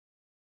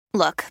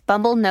Look,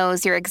 Bumble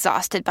knows you're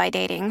exhausted by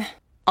dating.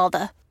 All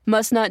the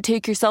must not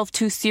take yourself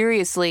too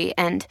seriously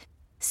and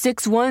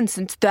 6'1"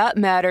 since that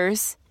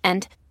matters.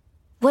 And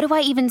what do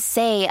I even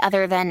say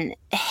other than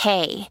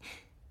hey?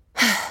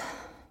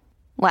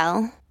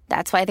 Well,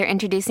 that's why they're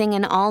introducing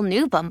an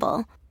all-new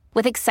Bumble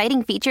with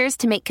exciting features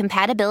to make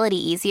compatibility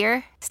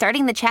easier,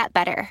 starting the chat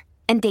better,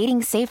 and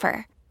dating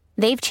safer.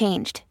 They've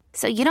changed,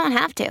 so you don't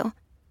have to.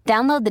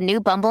 Download the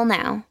new Bumble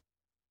now.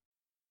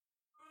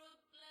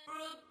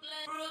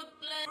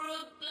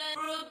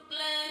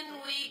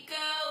 Brooklyn, we go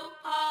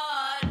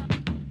hard.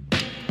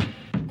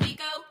 We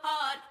go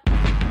hard.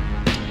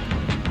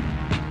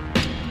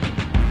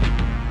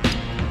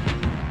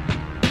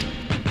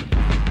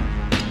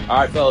 All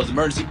right, fellas,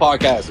 emergency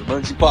podcast.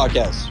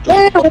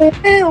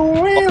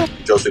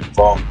 Joseph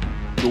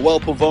Pavone, Joel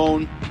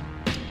Pavone,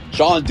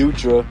 Sean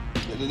Dutra.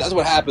 That's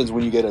what happens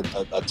when you get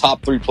a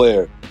top 3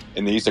 player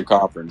in the Eastern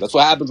Conference. That's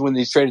what happens when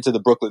he's traded to the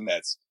Brooklyn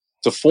Nets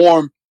to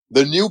form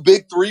the new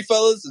big 3,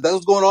 fellas. Is that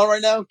what's going on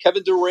right now?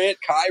 Kevin Durant,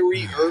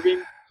 Kyrie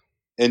Irving,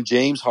 and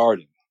James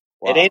Harden.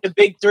 Wow. It ain't a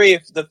big 3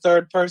 if the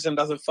third person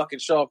doesn't fucking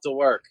show up to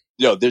work.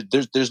 Yo,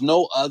 there's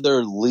no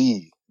other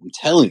league. I'm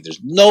telling you,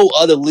 there's no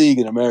other league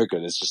in America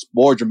that's just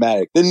more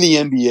dramatic than the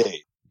NBA.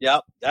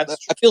 Yep, that's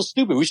true. I feel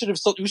stupid. We should have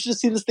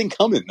seen this thing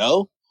coming.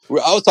 No,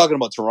 I was talking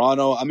about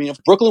Toronto. I mean, if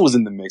Brooklyn was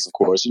in the mix, of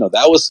course,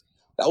 that was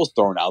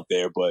thrown out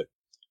there. But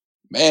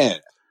man,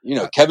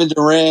 Kevin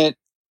Durant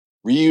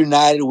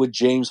reunited with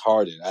James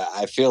Harden.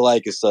 I feel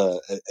like it's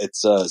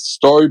a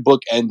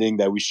storybook ending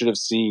that we should have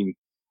seen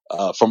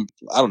from,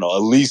 I don't know,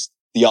 at least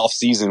the off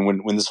season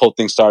when this whole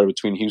thing started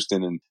between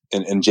Houston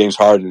and James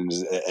Harden,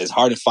 as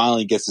Harden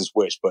finally gets his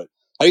wish. But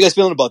how are you guys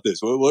feeling about this?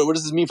 What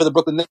does this mean for the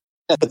Brooklyn Nets,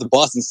 the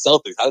Boston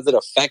Celtics? How does it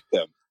affect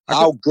them?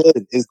 How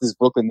good is this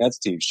Brooklyn Nets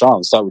team? Sean,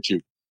 let's start with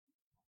you.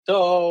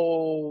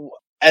 So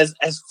as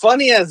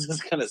funny as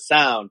it's gonna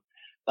sound,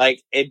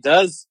 like it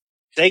does,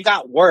 they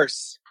got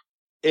worse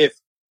if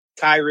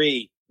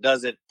Kyrie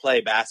doesn't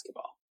play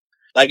basketball.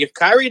 Like if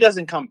Kyrie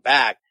doesn't come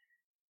back,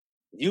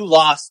 you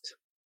lost.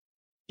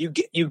 You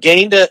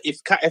gained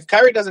if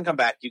Kyrie doesn't come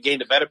back, you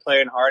gained a better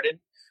player in Harden,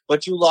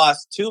 but you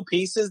lost 2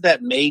 pieces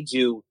that made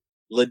you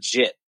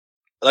legit,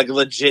 like a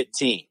legit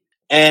team.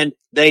 And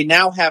they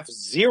now have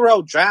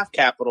 0 draft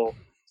capital.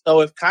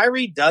 So if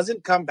Kyrie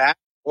doesn't come back,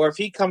 or if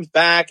he comes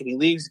back and he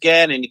leaves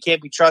again and he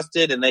can't be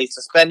trusted and they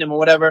suspend him or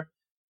whatever,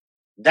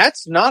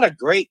 that's not a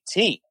great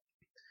team.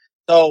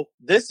 So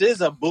this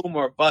is a boom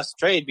or bust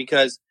trade,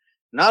 because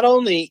not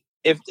only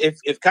if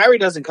Kyrie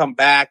doesn't come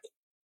back,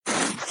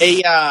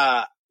 they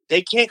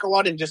can't go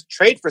out and just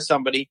trade for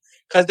somebody,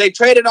 because they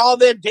traded all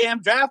their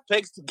damn draft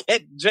picks to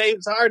get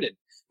James Harden.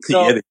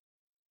 So,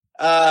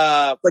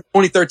 like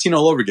 2013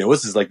 all over again.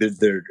 What's this like? Is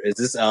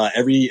this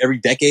every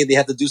decade they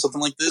have to do something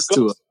like this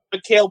to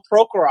Mikhail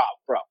Prokhorov,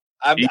 bro?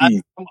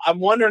 I'm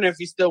wondering if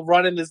he's still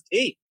running this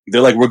team.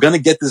 They're like, we're gonna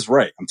get this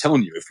right. I'm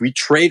telling you, if we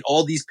trade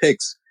all these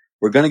picks,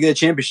 we're gonna get a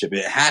championship.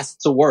 It has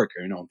to work.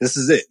 This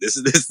is it. This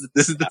is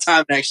the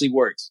time it actually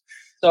works.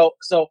 So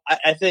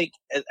I think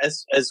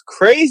as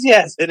crazy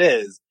as it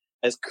is,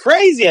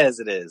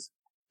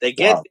 they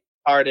get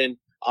Harden.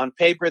 On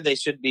paper, they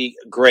should be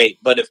great.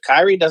 But if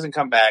Kyrie doesn't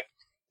come back,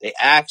 they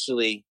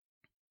actually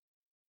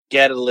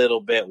get a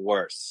little bit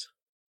worse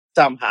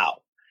somehow.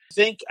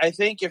 I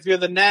think if you're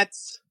the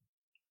Nets,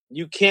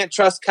 you can't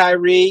trust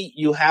Kyrie.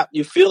 You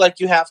feel like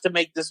you have to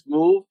make this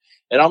move.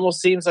 It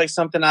almost seems like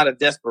something out of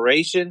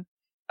desperation.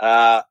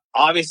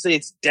 Obviously,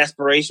 it's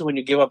desperation when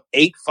you give up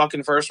 8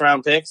 fucking first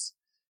round picks.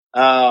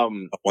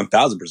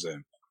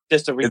 1,000%.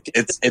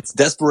 It's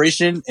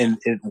desperation, and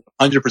it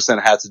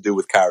 100% has to do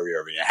with Kyrie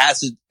Irving. It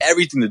has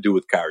everything to do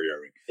with Kyrie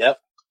Irving. Yep.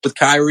 With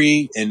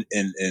Kyrie and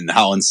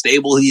how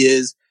unstable he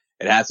is,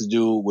 it has to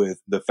do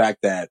with the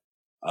fact that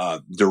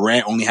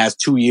Durant only has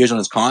 2 years on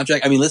his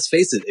contract. I mean, let's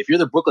face it. If you're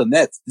the Brooklyn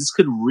Nets, this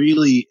could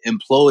really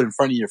implode in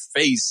front of your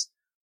face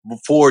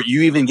before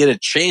you even get a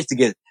chance to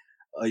get,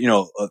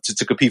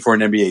 to compete for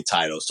an NBA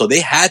title. So they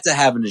had to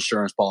have an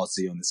insurance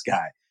policy on this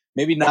guy.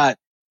 Maybe not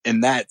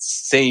in that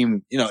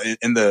same,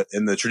 in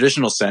the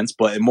traditional sense,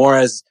 but more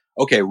as,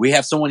 okay, we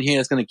have someone here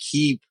that's going to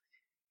keep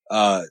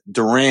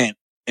Durant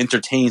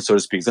entertained, so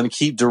to speak. It's going to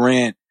keep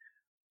Durant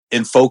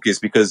in focus,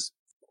 because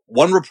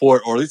one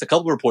report, or at least a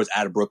couple of reports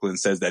out of Brooklyn,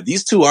 says that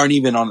these two aren't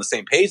even on the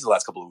same page the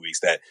last couple of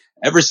weeks. That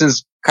ever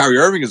since Kyrie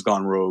Irving has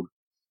gone rogue,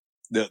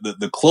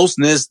 the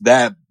closeness,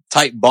 that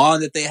tight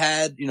bond that they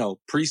had,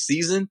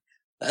 preseason,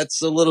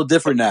 that's a little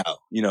different now.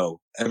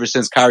 Ever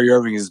since Kyrie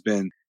Irving has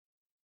been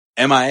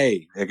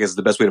MIA, I guess is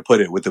the best way to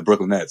put it, with the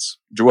Brooklyn Nets.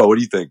 Joel, what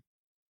do you think?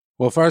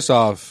 Well, first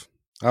off,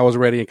 I was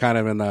already kind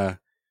of in a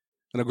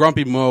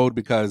grumpy mode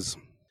because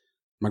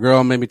my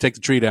girl made me take the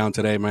tree down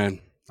today, man.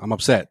 I'm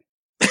upset.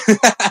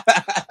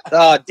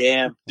 Oh,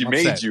 damn. She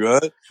made you,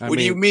 huh? What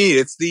do you mean?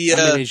 It's the,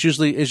 it's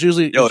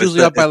usually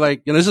up by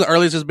like, this is the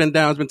earliest it's been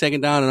down. It's been taken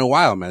down in a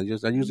while, man.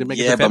 I usually make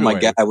it to February.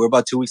 But my guy, we're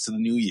about 2 weeks to the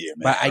new year,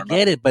 man. But I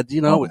get it. But,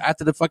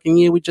 after the fucking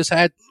year we just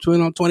had,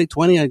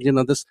 2020,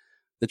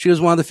 the tree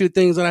was one of the few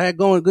things that I had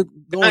going good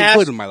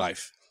in my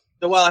life.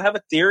 So, well, I have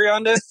a theory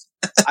on this.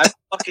 I'm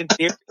fucking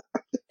serious.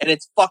 And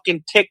it's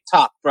fucking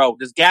TikTok, bro.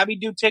 Does Gabby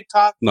do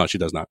TikTok? No, she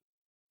does not.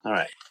 All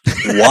right.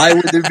 Why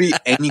would there be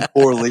any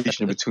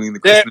correlation between the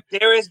There Christmas?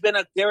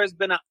 there has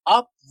been an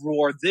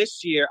uproar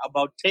this year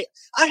about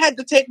I had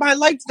to take my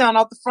lights down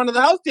out the front of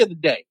the house the other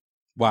day.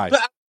 Why?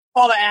 But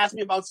Paula asked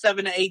me about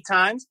 7 to 8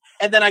 times,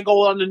 and then I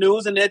go on the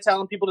news and they're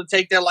telling people to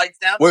take their lights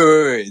down.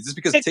 Wait. Is this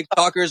because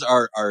TikTok. TikTokers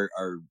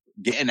are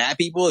getting at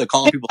people? They're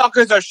calling people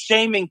TikTokers are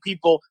shaming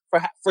people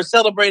for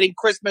celebrating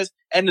Christmas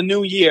and the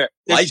New Year.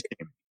 light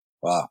shaming.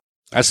 Wow.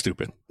 That's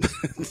stupid.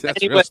 That's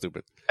Anyway. real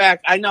stupid.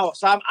 Fact, I know.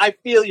 So I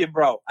feel you,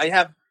 bro.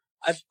 I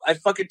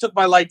fucking took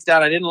my lights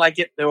down. I didn't like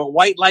it. They were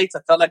white lights.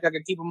 I felt like I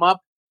could keep them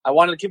up. I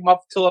wanted to keep them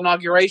up until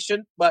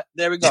inauguration, but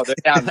there we go. They're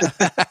down now.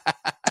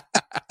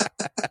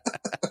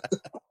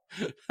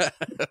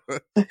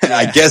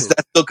 I guess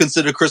that's still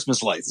considered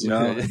Christmas lights, you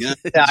know? Yeah,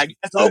 I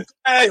guess okay.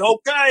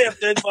 If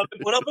they fucking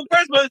put up a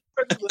Christmas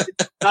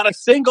lights. Not a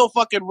single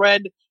fucking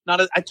red.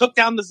 I took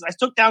down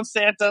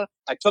Santa.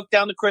 I took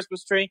down the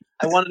Christmas tree.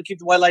 I wanted to keep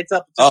the white lights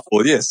up. Oh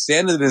well, yeah.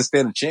 Santa didn't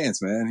stand a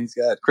chance, man. He's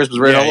got Christmas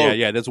red all over.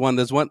 Yeah. There's one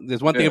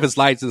thing of his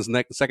lights, and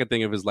the second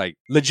thing of his like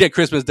legit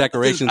Christmas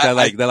decorations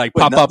that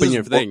pop up in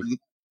your thing.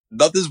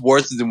 Nothing's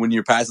worse than when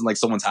you're passing like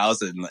someone's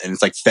house and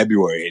it's like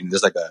February and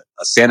there's like a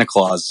Santa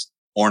Claus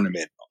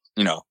ornament,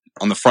 you know,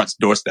 on the front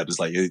doorstep. It's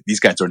like these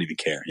guys don't even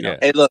care, you know.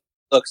 Hey, look,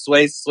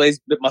 Sway's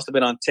must have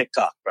been on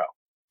TikTok, bro.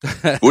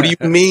 What do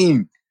you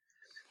mean?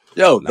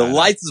 Yo, the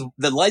lights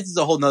is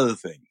a whole nother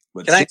thing.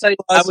 But Can I tell you,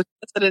 I was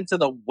listening to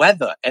the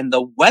weather, and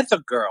the weather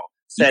girl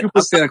you said, can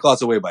put Santa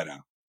Claus away by now.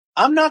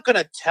 I'm not going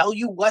to tell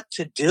you what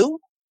to do,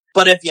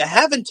 but if you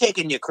haven't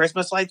taken your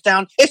Christmas lights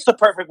down, it's the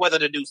perfect weather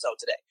to do so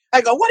today.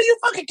 I go, what are you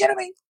fucking kidding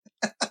me?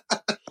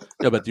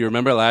 Yeah, but do you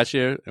remember last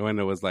year when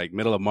it was like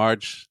middle of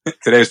March?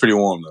 Today was pretty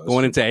warm though.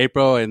 Going into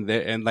April,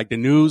 and like the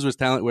news was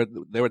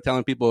they were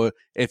telling people,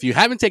 if you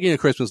haven't taken your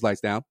Christmas lights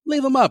down,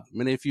 leave them up,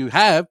 and if you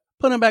have,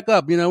 put them back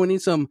up. You know, we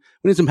need some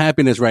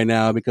happiness right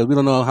now because we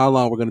don't know how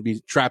long we're going to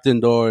be trapped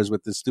indoors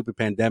with this stupid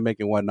pandemic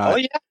and whatnot. Oh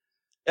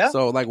yeah.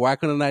 So like, why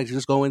couldn't I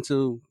just go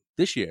into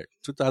this year,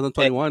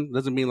 2021?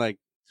 Doesn't mean like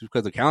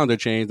because the calendar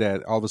changed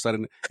that all of a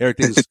sudden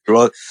everything's.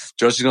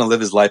 Joe's gonna live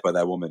his life by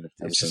that woman.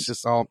 It's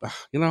just all,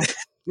 you know.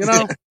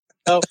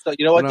 So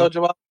you know what, though,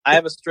 Jamal? I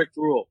have a strict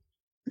rule.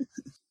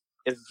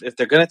 If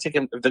they're gonna take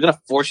him, if they're gonna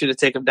force you to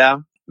take him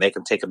down, make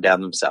them take him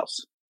down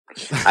themselves.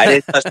 I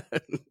didn't touch.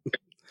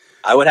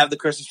 I would have the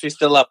Christmas tree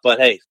still up, but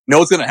hey, you know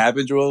what's gonna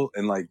happen, Joel?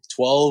 In like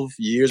 12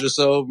 years or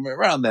so,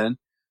 around then,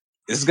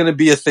 this is gonna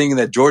be a thing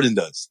that Jordan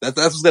does. That's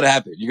what's gonna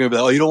happen. You're gonna be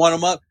like, oh, you don't want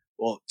him up?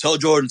 Well, tell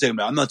Jordan to take him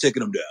down. I'm not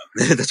taking him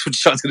down. That's what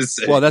Sean's gonna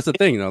say. Well, that's the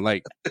thing, you know,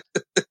 like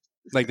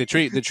the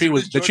tree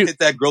hit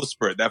that growth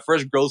spurt, that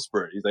fresh growth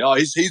spurt. He's like, oh,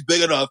 he's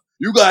big enough.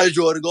 You guys,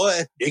 Jordan, go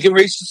ahead. he can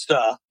reach the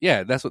star.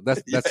 Yeah, that's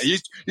Yeah,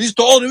 he's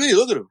taller than me.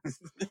 Look at him.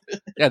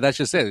 Yeah, that's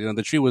just it. You know,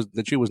 the tree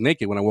was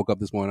naked when I woke up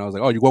this morning. I was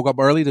like, oh, you woke up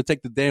early to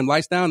take the damn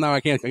lights down. Now I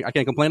can't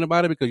complain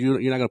about it because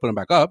you're not gonna put them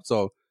back up.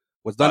 So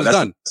what's done is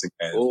done.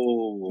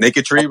 Oh,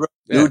 Naked tree, bro.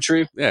 Yeah. New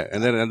tree. Yeah,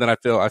 and then I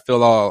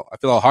feel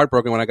all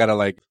heartbroken when I gotta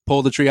like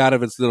pull the tree out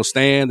of its little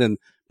stand and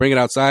bring it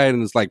outside,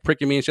 and it's like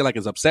pricking me and shit. Like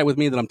it's upset with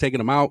me that I'm taking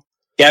them out.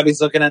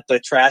 Gabby's looking at the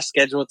trash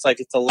schedule. It's like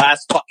it's the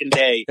last fucking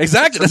day.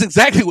 Exactly. That's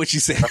exactly what she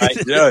said. Right?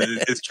 Yeah,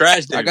 it's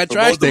trash day. I got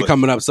trash day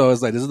coming up, so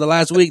it's like this is the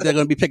last week they're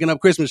gonna be picking up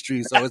Christmas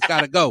trees, so it's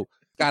gotta go.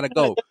 I'm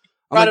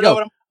like,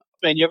 yo,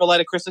 man, you ever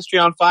light a Christmas tree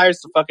on fire?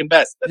 It's the fucking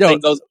best. That Yo, thing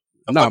goes.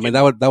 no, man,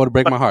 that would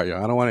break my heart, yo.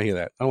 I don't want to hear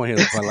that. I don't want to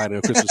hear that lighting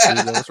a Christmas tree.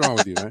 Yo, what's wrong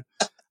with you, man?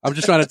 I'm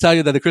just trying to tell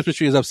you that the Christmas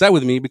tree is upset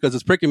with me because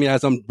it's pricking me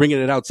as I'm bringing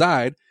it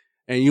outside,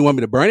 and you want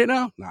me to burn it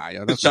now? Nah,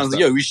 yo. It sounds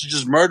like, yo, we should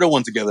just murder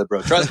one together,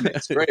 bro. Trust me,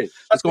 it's great.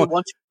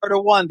 Once you murder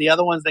one, the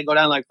other ones they go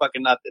down like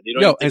fucking nothing. You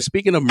know. And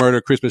speaking of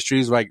murder Christmas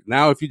trees, like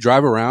now if you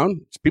drive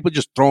around, people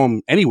just throw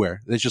them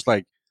anywhere. It's just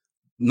like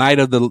night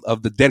of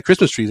the dead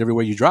Christmas trees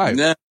everywhere you drive.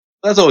 Nah,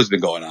 that's always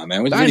been going on,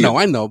 man.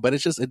 I know, but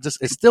it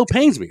still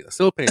pains me. It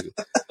still pains me.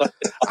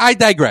 I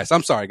digress.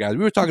 I'm sorry, guys.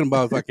 We were talking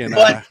about fucking.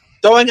 But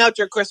throwing out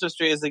your Christmas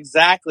tree is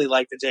exactly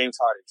like the James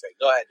Harden trade.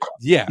 Go ahead.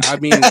 Yeah, I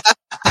mean,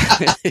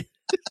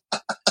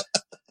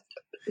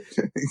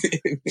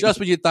 just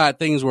when you thought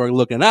things were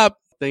looking up,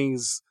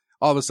 things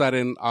all of a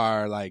sudden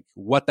are like,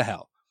 what the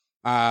hell?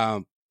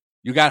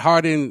 You got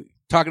Harden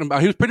talking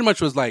about. He pretty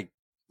much was like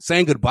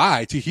saying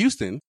goodbye to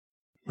Houston,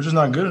 which is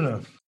not good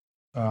enough.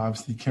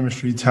 Obviously,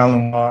 chemistry,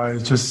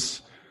 talent-wise,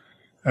 just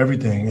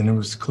everything. And it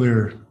was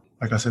clear,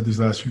 like I said, these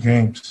last few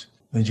games,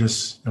 they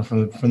just,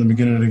 from the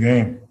beginning of the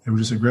game, they were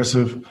just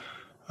aggressive.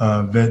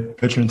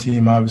 Veteran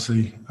team,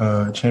 obviously,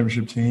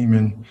 championship team,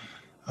 and,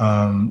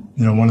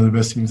 one of the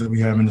best teams that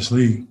we have in this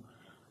league.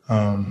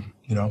 I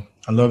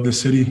love this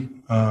city.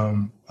 I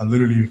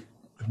literally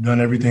have done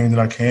everything that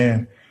I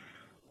can.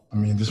 I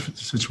mean, this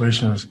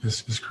situation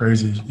is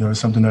crazy.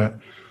 It's something that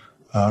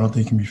I don't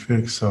think can be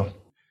fixed. So,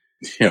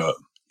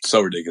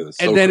 so ridiculous.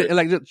 And so then, crazy.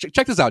 like,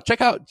 check this out.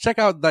 Check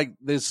out like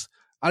this.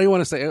 I don't even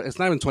want to say it's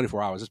not even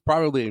 24 hours. It's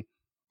probably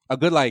a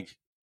good like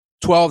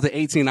 12 to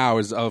 18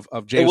 hours of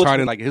James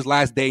Harden, like his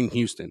last day in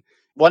Houston.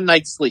 One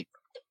night's sleep.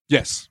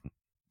 Yes,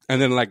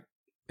 and then like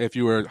if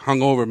you were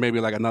hungover, maybe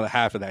like another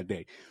half of that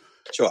day.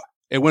 Sure.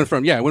 It went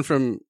from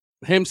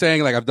him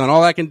saying like, I've done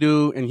all I can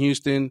do in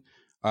Houston.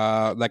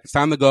 Like it's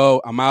time to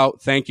go. I'm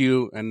out. Thank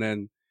you. And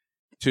then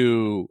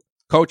to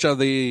coach of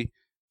the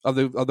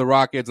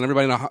Rockets and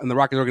everybody in the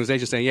Rockets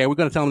organization saying, yeah, we're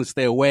going to tell him to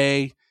stay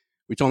away.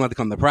 We told him not to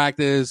come to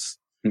practice.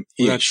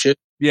 Shit.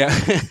 Yeah.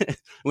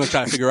 We're going to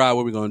try to figure out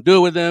what we're going to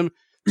do with him.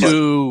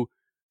 To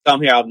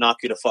come here, I'll knock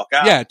you the fuck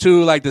out. Yeah.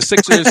 To like the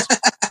Sixers,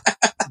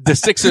 the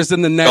Sixers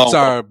and the Nets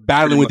are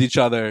battling with each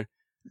other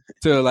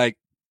to like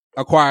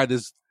acquire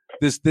this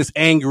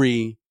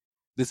angry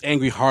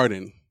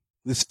Harden,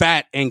 this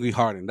fat angry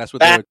Harden. That's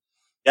what they were.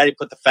 Yeah, you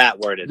put the fat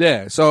word in.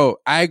 Yeah, so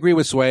I agree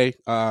with Sway.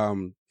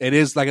 It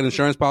is like an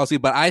insurance policy,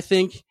 but I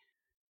think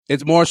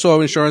it's more so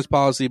an insurance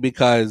policy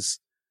because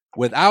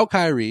without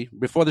Kyrie,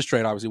 before this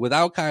trade, obviously,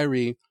 without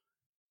Kyrie,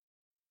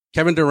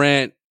 Kevin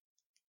Durant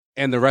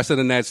and the rest of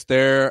the Nets,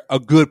 they're a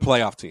good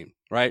playoff team,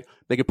 right?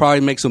 They could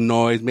probably make some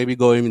noise, maybe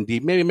go even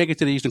deep, maybe make it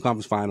to the Eastern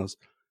Conference Finals.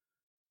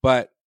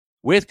 But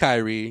with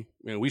Kyrie,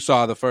 we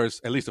saw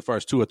at least the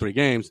first 2 or 3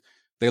 games,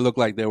 they looked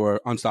like they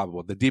were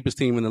unstoppable. The deepest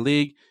team in the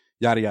league,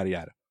 yada, yada,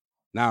 yada.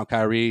 Now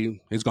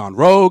Kyrie has gone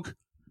rogue.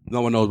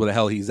 No one knows where the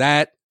hell he's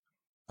at.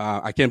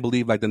 I can't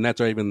believe like the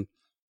Nets are even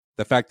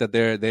the fact that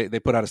they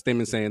put out a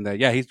statement saying that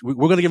we're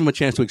going to give him a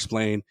chance to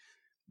explain.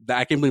 That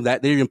I can't believe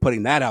that they're even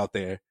putting that out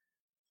there.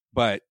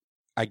 But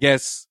I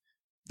guess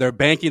they're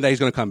banking that he's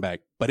going to come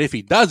back. But if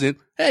he doesn't,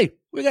 hey,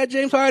 we got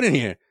James Harden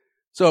here.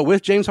 So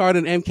with James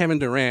Harden and Kevin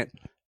Durant,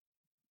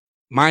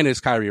 minus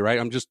Kyrie, right?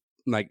 I'm just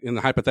like in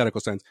the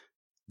hypothetical sense,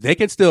 they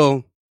could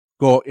still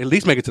go at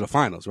least make it to the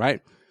finals,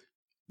 right?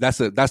 That's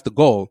the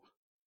goal.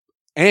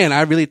 And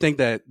I really think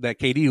that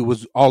KD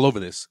was all over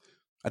this.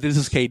 I think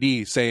this is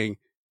KD saying,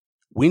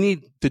 we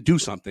need to do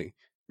something.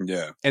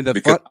 Yeah. And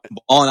because I'm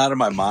balling out of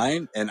my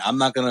mind and I'm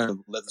not going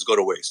to let this go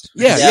to waste.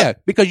 Yeah.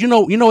 Because you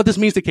know what this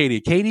means to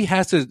KD. KD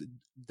has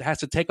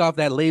to take off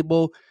that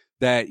label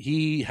that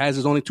he has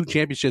his only 2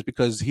 championships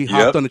because he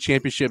hopped on the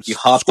championship He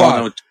hopped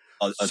squad.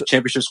 on a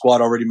championship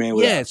squad already made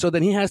with so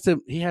then he has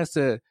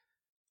to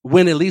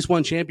win at least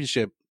 1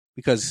 championship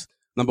because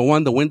number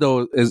one, the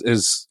window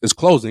is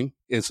closing.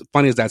 As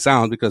funny as that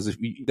sounds, because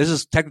this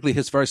is technically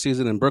his first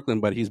season in Brooklyn,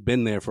 but he's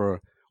been there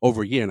for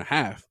over a year and a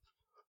half,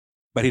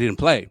 but he didn't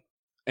play.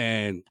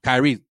 And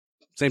Kyrie,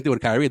 same thing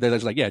with Kyrie. They're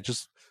just like, yeah,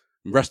 just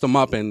rest him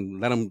up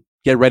and let him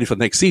get ready for the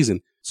next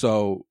season.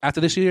 So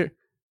after this year,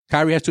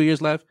 Kyrie has 2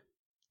 years left,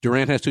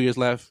 Durant has 2 years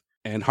left,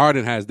 and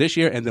Harden has this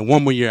year and then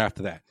 1 more year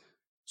after that.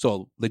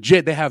 So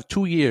legit, they have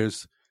 2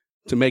 years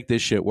to make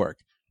this shit work.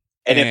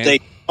 And if they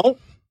don't,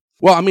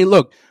 well, I mean,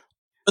 look.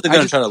 But they're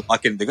going to try to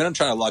lock in. They're going to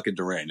try to lock in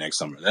Durant next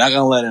summer. They're not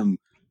going to let him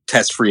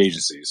test free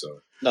agency.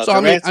 So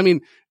I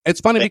mean,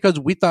 it's funny because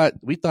we thought.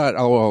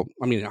 Oh, well,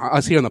 I mean,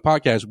 us here on the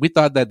podcast, we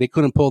thought that they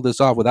couldn't pull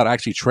this off without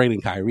actually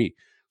trading Kyrie.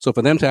 So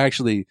for them to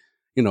actually,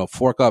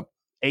 fork up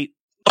eight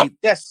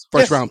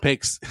first round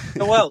picks.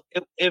 Well,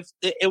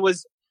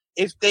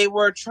 if they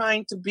were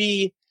trying to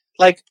be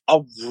like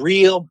a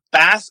real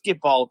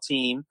basketball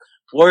team,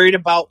 worried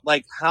about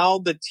like how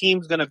the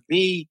team's going to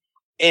be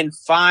in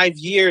 5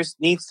 years,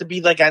 needs to be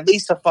like at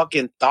least a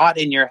fucking thought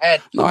in your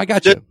head. No, I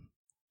got you.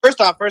 First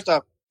off,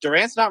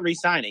 Durant's not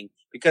re-signing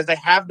because they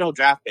have no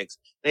draft picks.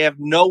 They have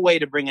no way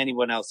to bring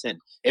anyone else in.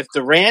 If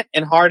Durant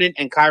and Harden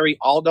and Kyrie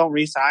all don't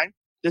re-sign,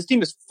 this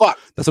team is fucked.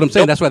 That's what I'm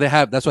saying. That's why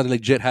they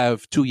legit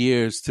have 2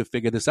 years to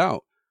figure this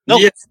out. No,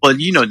 but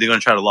they're going to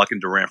try to lock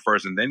in Durant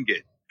first and then get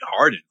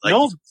Harden. Like,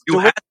 you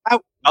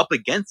have up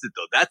against it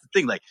though. That's the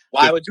thing. Like,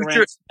 why would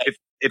Durant?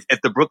 If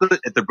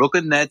the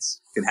Brooklyn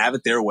Nets can have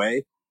it their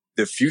way,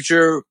 the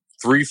future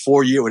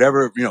 3-4 year,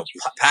 whatever,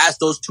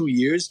 past those 2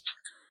 years,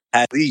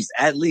 at least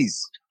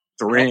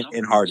Durant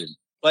and Harden.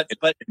 But in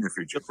the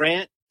future,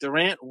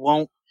 Durant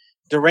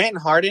and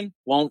Harden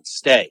won't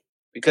stay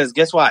because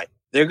guess why?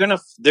 They're gonna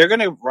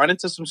run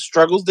into some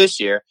struggles this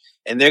year,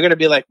 and they're gonna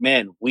be like,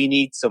 man, we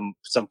need some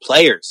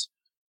players,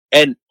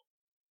 and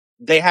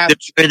they have.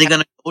 Where are they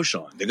gonna go,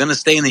 Sean? They're gonna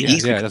stay in the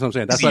East. Yeah, that's what I'm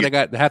saying. That's why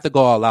they have to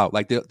go all out.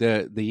 Like it's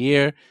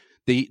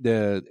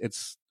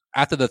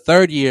after the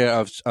 3rd year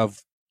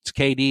of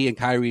KD and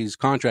Kyrie's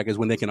contract is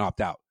when they can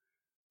opt out.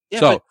 Yeah,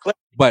 so,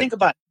 but think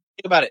about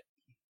it.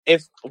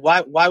 If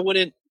why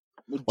wouldn't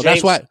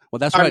James that's why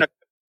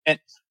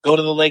go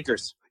to the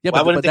Lakers? Yeah,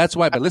 but that's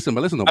why. But listen,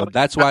 though. But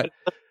that's why.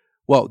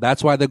 Well,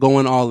 that's why they're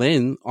going all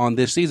in on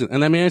this season. And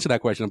let me answer that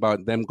question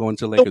about them going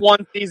to Lakers. It's a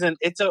one season.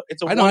 It's a.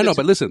 I know.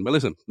 But listen.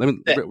 Let me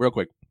real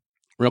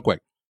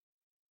quick.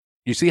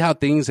 You see how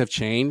things have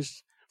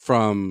changed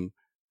from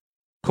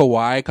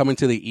Kawhi coming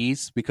to the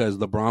East because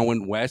LeBron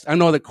went West. I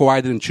know that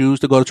Kawhi didn't choose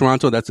to go to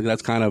Toronto.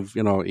 That's kind of,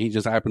 he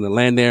just happened to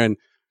land there and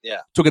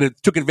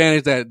took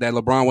advantage that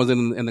LeBron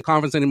wasn't in the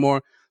conference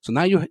anymore. So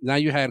now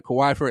you had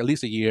Kawhi for at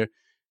least a year,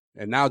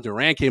 and now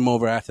Durant came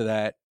over after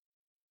that.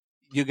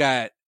 You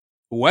got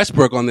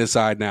Westbrook on this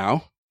side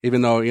now,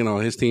 even though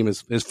his team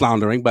is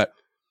floundering,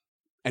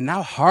 and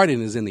now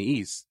Harden is in the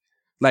East.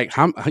 Like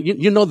the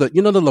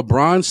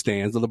LeBron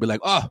stands, they'll be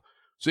like, oh,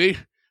 see.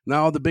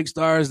 Now the big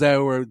stars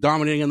that were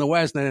dominating in the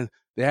West, then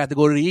they have to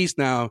go to the East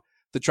now.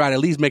 to try to at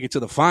least make it to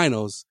the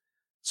finals.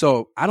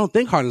 So I don't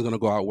think Harden's going to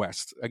go out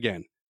west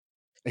again.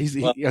 As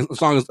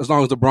long as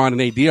LeBron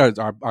and AD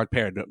are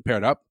paired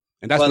up,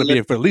 and that's going to be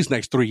it for at least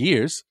next 3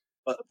 years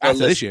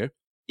after this year.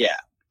 Yeah,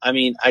 I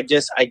mean, I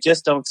just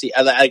don't see.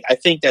 I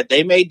think that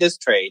they made this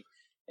trade,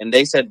 and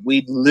they said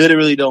we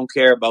literally don't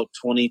care about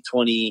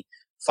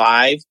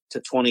 2025 to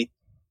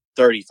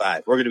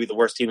 2035. We're going to be the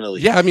worst team in the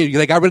league. Yeah, I mean,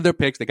 they got rid of their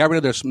picks, they got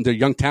rid of their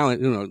young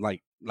talent. You know,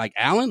 like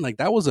Allen, like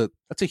that's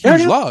a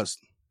huge loss.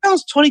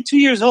 Allen's 22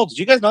 years old. Did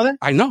you guys know that?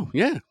 I know.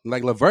 Yeah,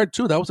 like LeVert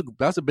too. That's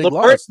a big LeVert,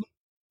 loss.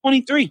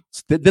 23.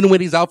 Didn't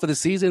when he's out for the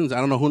season.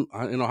 I don't know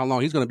how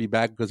long he's going to be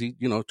back because he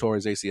tore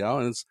his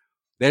ACL, and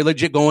they're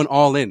legit going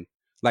all in.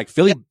 Like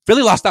Philly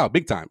lost out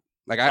big time.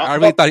 Like I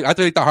really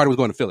thought Harden was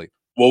going to Philly.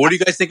 Well, what do you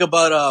guys think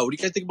about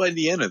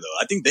Indiana though?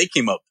 I think they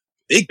came up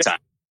big time.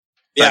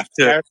 Like,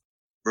 to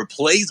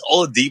replace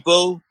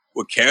Oladipo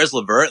with Karis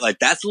LeVert, like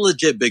that's a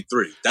legit big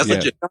three. That's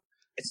legit.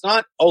 It's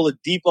not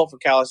Oladipo for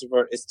Karis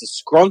LeVert. It's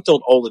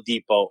disgruntled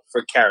Oladipo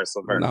for Karis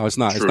LeVert. No, it's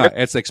not. True. It's not.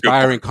 It's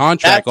expiring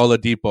contract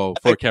Oladipo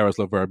for Karis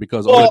LeVert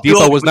because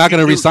Oladipo was not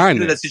going to resign.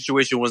 That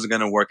situation wasn't going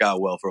to work out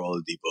well for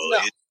Oladipo. No.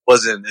 It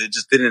wasn't. It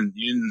just didn't.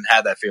 You didn't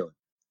have that feeling.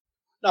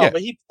 No,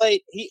 but he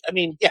played.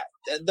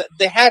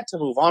 They had to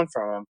move on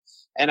from him,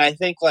 and I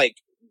think like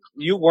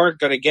you weren't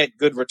going to get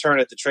good return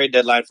at the trade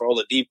deadline for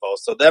Oladipo.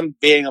 So them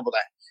being able to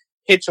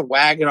hitch a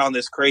wagon on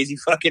this crazy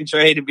fucking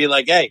trade and be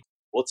like, hey,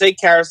 we'll take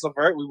Karis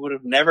LeVert. We would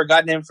have never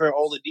gotten him for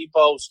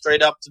Oladipo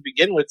straight up to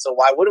begin with, so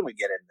why wouldn't we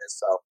get in this?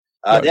 So,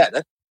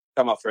 that's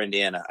come up for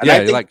Indiana.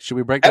 And should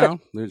we break down?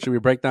 Should we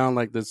break down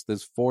like this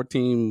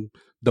 4-team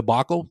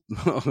debacle?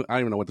 I don't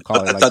even know what to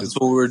call it. I thought that's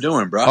what we were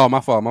doing, bro. Oh, my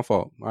fault.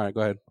 All right,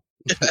 go ahead.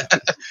 What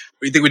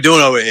do you think we're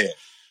doing over here?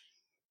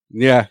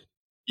 Yeah.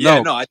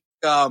 No.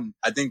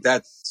 I think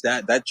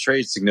that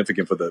trade's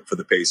significant for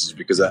the Pacers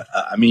because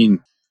I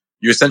mean.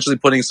 You're essentially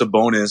putting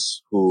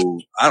Sabonis,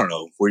 who, I don't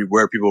know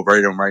where people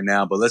rate him right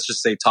now, but let's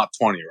just say top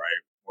 20,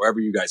 right? Wherever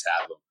you guys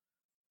have him.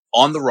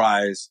 On the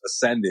rise,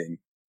 ascending.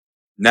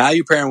 Now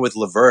you pair him with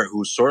LeVert,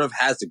 who sort of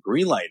has the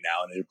green light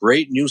now in a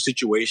great new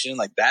situation.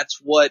 Like, that's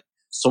what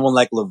someone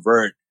like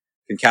LeVert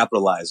can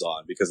capitalize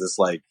on because it's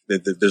like,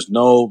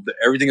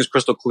 everything is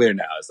crystal clear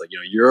now. It's like,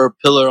 you're a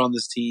pillar on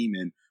this team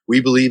and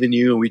we believe in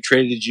you and we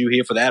traded you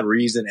here for that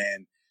reason.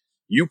 And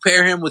you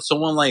pair him with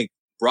someone like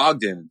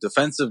Brogdon,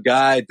 defensive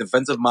guy,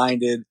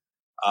 defensive-minded,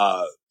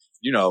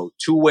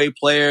 two-way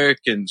player,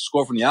 can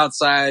score from the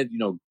outside,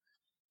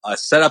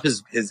 set up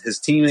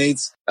his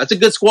teammates. That's a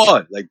good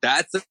squad. Like,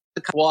 that's a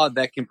squad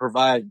that can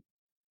present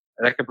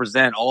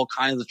all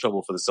kinds of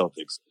trouble for the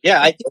Celtics. Yeah,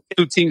 I think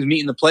two teams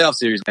meet in the playoff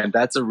series, man.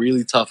 That's a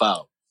really tough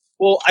out.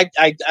 Well,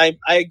 I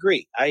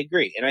agree.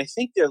 And I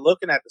think they're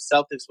looking at the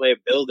Celtics way of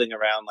building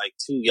around like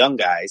two young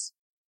guys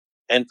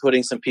and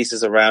putting some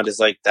pieces around is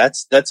like,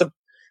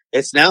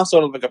 it's now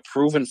sort of like a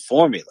proven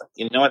formula.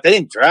 You know what? They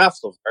didn't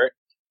draft LeVert,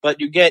 but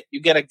you get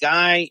a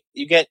guy,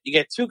 you get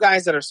two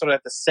guys that are sort of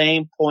at the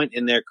same point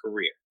in their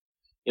career.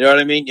 You know what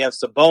I mean? You have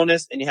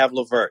Sabonis and you have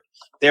LeVert.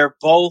 They're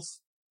both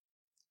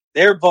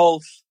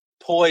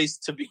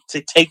poised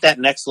to take that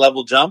next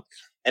level jump.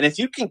 And if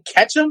you can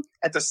catch them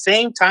at the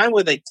same time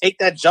where they take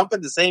that jump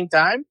at the same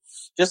time,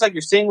 just like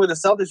you're seeing with the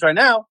Celtics right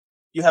now,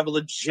 you have a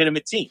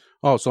legitimate team.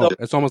 Oh, so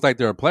it's almost like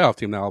they're a playoff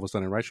team now all of a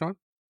sudden, right, Sean?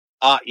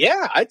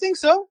 Yeah, I think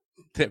so.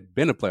 They've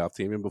been a playoff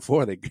team even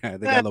before they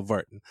got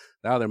LeVert.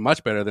 Now they're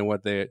much better than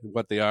what they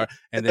are,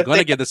 and they're going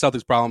to get the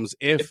Celtics problems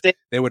if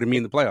they were to meet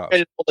in the playoffs.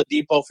 They pull the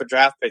depot for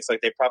draft picks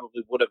like they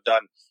probably would have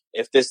done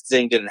if this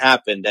thing didn't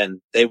happen.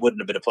 Then they wouldn't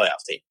have been a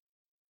playoff team.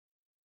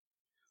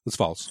 It's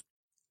false.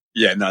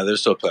 Yeah, no, they're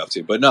still a playoff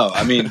team, but no,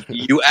 I mean,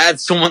 you add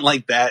someone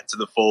like that to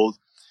the fold,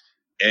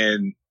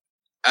 and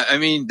I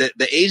mean,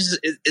 the age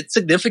it's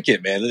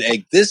significant, man.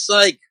 Like this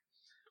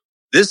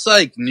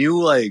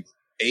new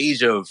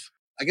age of.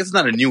 I guess it's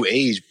not a new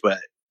age, but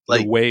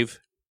like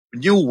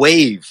new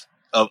wave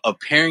of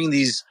pairing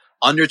these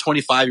under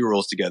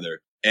 25-year-olds together.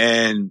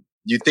 And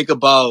you think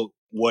about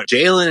what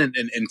Jalen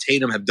and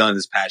Tatum have done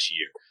this past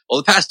year.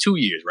 Well, the past 2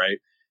 years, right?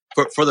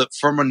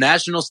 From a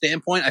national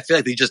standpoint, I feel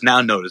like they just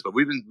now noticed, but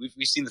we've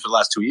seen this for the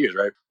last 2 years,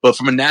 right? But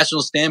from a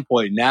national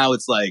standpoint, now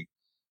it's like,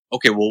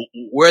 okay, well,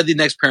 where are the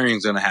next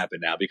pairings going to happen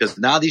now? Because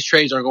now these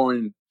trades aren't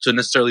going to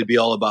necessarily be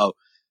all about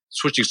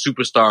switching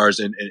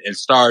superstars and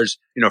stars,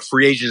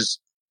 free agents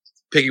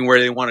picking where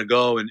they want to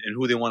go and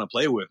who they want to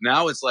play with.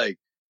 Now it's like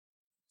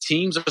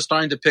teams are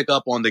starting to pick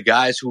up on the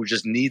guys who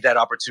just need that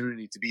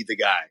opportunity to be the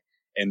guy.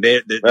 And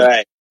they're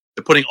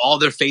putting all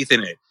their faith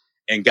in it.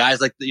 And guys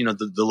like,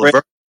 the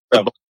LeVert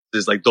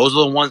is like, those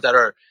are the ones that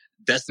are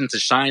destined to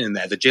shine in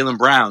that. The Jaylen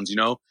Browns,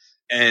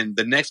 and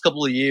the next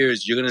couple of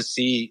years, you're going to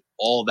see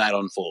all that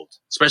unfold,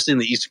 especially in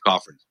the Eastern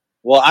Conference.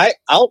 Well,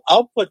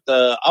 I'll put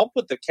the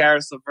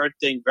Karis LeVert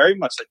thing very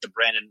much like the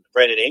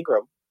Brandon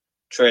Ingram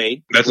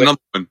trade. That's another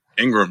one.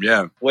 Ingram,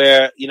 yeah.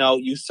 Where,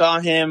 you saw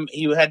him,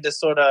 he had to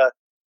sort of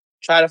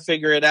try to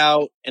figure it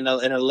out in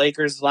a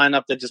Lakers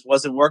lineup that just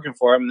wasn't working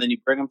for him. And then you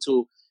bring him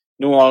to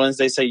New Orleans,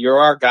 they say, you're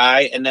our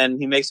guy. And then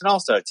he makes an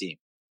all-star team.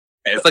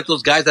 It's like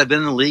those guys that have been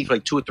in the league for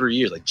like 2 or 3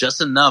 years, like just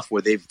enough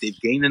where they've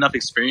gained enough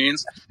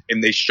experience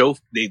and they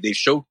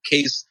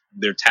showcase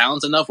their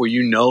talents enough where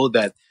you know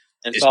that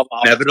it's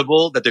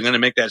inevitable that they're going to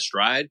make that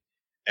stride.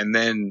 And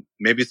then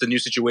maybe it's a new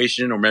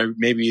situation, or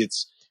maybe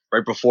it's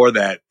right before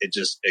that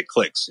it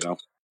clicks.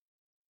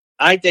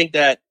 I think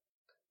that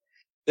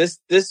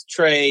this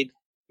trade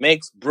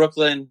makes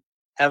Brooklyn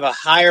have a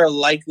higher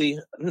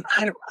likelihood.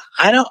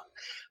 I don't.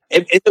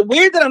 It's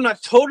weird that I'm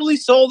not totally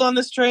sold on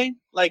this trade.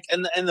 Like,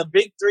 and the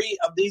big three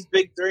of these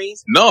big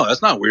threes. No,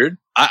 that's not weird.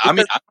 I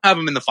mean, I don't have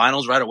them in the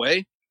finals right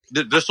away.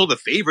 They're still the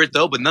favorite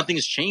though, but nothing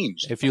has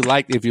changed. If you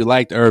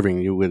liked Irving,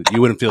 you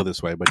wouldn't feel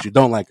this way. But you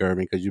don't like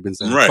Irving because you've been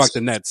saying fuck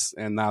the Nets,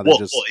 and now they're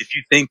just. Well, if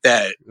you think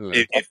that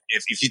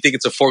if you think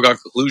it's a foregone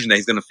conclusion that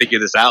he's going to figure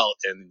this out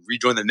and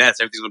rejoin the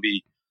Nets, everything's going to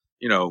be,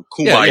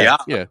 kumbaya.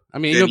 Yeah. I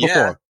mean, even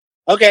before.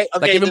 Okay.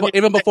 Like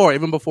even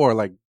before,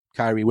 like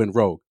Kyrie went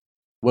rogue.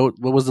 What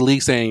was the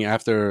league saying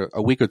after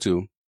a week or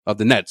two of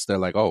the Nets? They're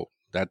like, oh,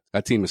 that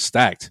team is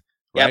stacked.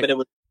 Right? Yeah, but it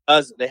was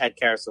because they had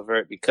Karis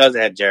LeVert, because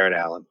they had Jared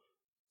Allen.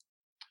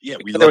 Yeah,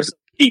 we love to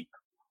keep.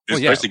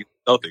 Especially the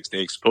Celtics, they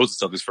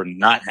exposed the Celtics for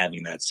not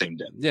having that same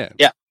depth.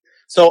 Yeah.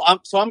 So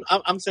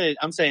I'm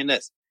saying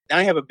this.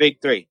 I have a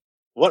big three.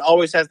 What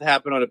always has to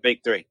happen on a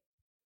big three?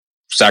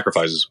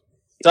 Sacrifices.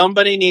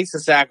 Somebody needs to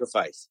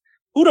sacrifice.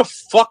 Who the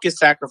fuck is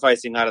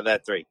sacrificing out of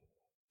that three?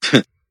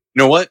 You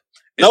know what?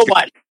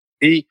 Nobody.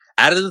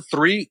 Out of the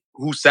three,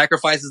 who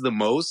sacrifices the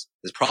most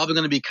is probably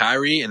going to be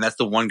Kyrie, and that's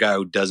the one guy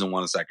who doesn't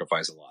want to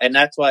sacrifice a lot. And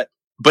that's what.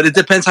 But it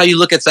depends how you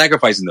look at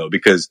sacrificing, though,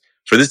 because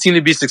for this team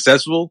to be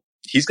successful,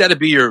 he's got to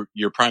be your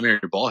primary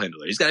ball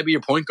handler. He's got to be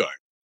your point guard.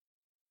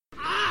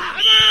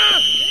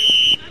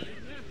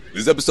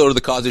 This episode of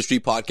the Cause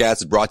Street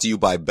Podcast is brought to you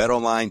by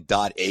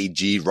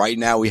BetOnline.ag. Right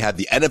now, we have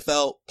the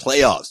NFL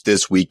playoffs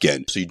this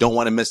weekend, so you don't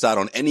want to miss out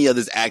on any of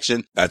this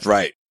action. That's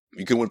right.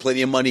 You can win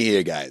plenty of money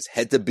here, guys.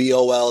 Head to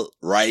BOL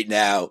right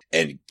now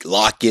and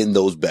lock in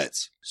those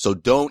bets. So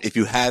don't, if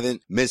you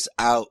haven't, miss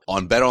out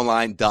on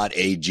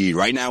betonline.ag.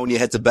 Right now, when you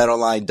head to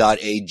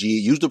betonline.ag,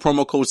 use the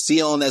promo code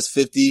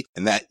CLNS50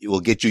 and that will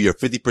get you your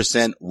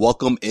 50%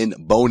 welcome in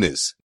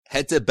bonus.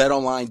 Head to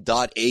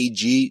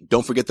betonline.ag.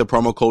 Don't forget the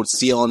promo code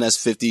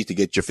CLNS50 to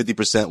get your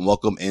 50%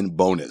 welcome in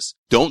bonus.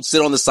 Don't sit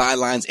on the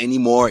sidelines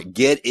anymore.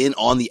 Get in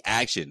on the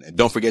action. And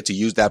don't forget to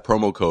use that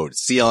promo code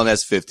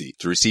CLNS50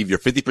 to receive your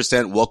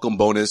 50% welcome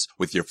bonus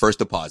with your first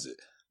deposit.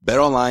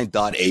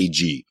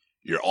 betonline.ag,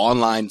 your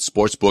online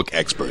sportsbook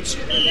experts.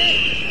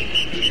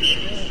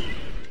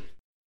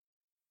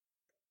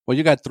 Well,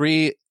 you got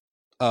three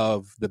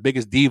of the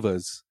biggest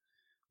divas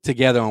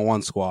together on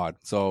one squad.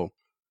 So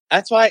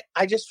that's why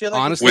I just feel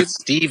like honestly, with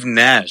Steve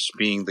Nash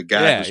being the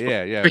guy, I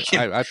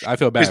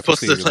feel bad. He's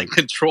supposed to like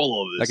control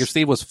all this. Like if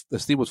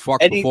Steve was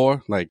fucked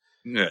before, like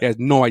he has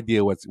no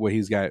idea what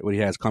he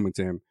has coming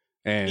to him,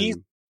 and he's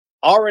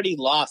already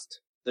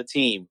lost the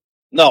team.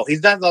 No,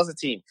 he's not lost the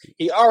team.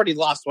 He already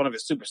lost one of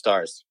his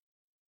superstars.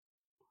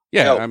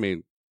 Yeah, I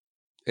mean,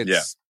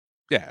 it's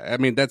I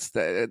mean that's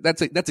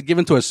a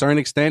given to a certain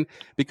extent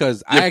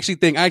because I actually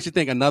think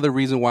another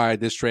reason why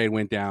this trade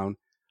went down,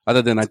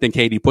 other than I think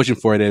KD pushing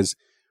for it, is.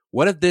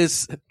 What if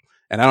this,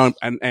 and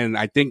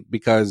I think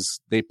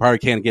because they probably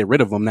can't get rid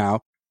of him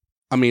now.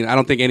 I mean, I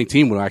don't think any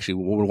team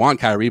would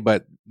want Kyrie,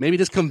 but maybe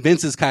this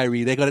convinces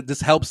Kyrie.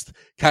 This helps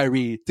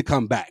Kyrie to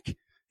come back.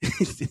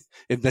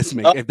 if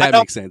that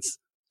makes sense.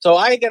 So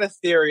I got a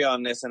theory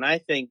on this, and I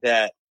think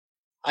that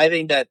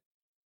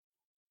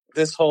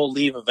this whole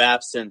leave of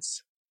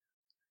absence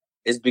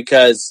is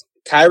because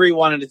Kyrie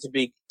wanted it to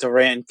be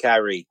Durant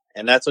Kyrie,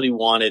 and that's what he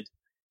wanted.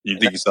 You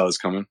think he saw this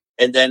coming?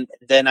 And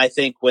then I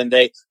think when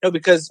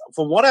because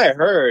from what I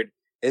heard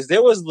is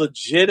there was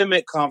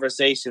legitimate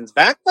conversations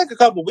back like a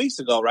couple weeks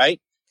ago,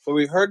 right? Where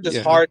we heard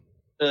this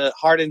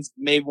Harden's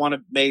may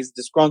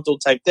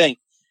disgruntled type thing.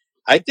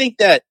 I think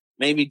that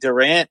maybe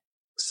Durant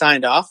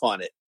signed off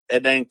on it,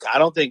 and then I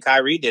don't think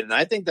Kyrie did, and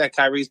I think that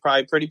Kyrie's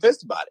probably pretty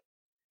pissed about it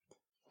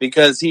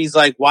because he's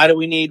like, why do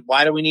we need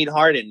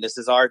Harden? This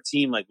is our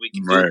team, like we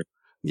can do it.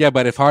 Yeah,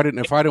 but if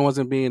Harden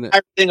wasn't being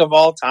everything of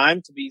all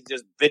time to be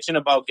just bitching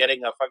about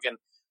getting a fucking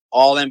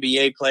all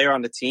NBA player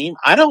on the team,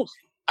 I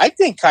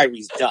think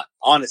Kyrie's done.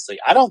 Honestly,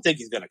 I don't think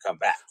he's going to come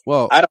back.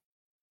 Well, I don't.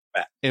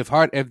 If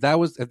that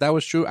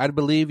was true, I'd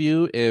believe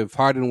you if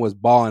Harden was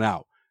balling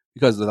out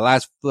because the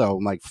last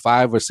like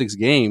 5 or 6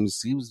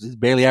 games he was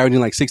barely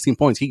averaging like 16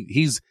 points.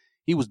 He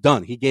was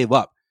done. He gave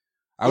up.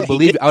 I would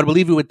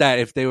believe you with that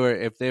if they were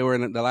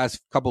in the last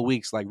couple of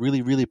weeks like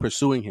really really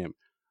pursuing him.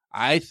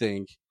 I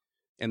think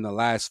in the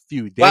last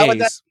few days. Why would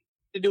that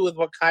have to do with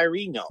what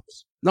Kyrie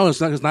knows? No,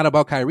 it's not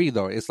about Kyrie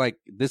though. It's like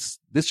this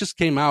just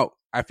came out.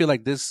 I feel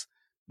like this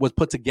was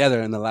put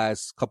together in the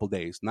last couple of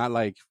days. Not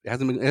like it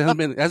hasn't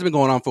been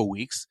going on for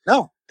weeks.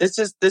 No, this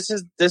is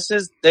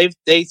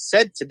they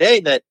said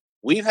today that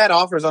we've had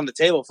offers on the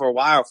table for a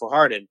while for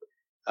Harden,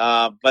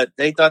 but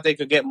they thought they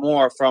could get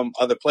more from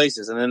other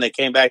places, and then they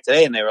came back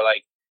today and they were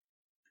like,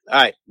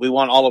 "All right, we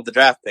want all of the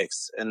draft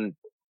picks." And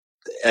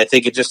I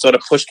think it just sort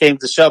of push came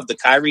to shove. The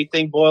Kyrie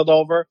thing boiled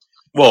over.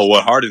 Well,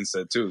 what Harden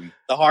said too.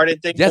 The Harden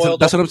thing. Yes, boiled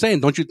that's over. what I'm saying.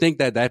 Don't you think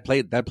that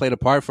played a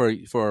part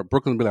for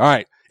Brooklyn to be like, all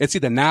right, it's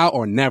either now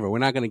or never. We're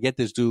not going to get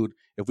this dude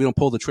if we don't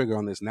pull the trigger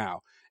on this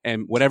now.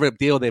 And whatever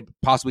deal they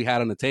possibly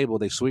had on the table,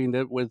 they sweetened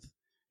it with,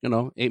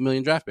 $8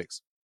 million draft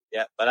picks.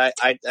 Yeah, but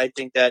I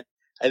think that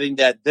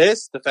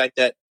the fact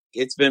that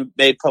it's been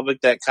made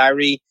public that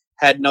Kyrie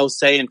had no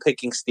say in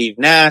picking Steve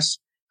Nash.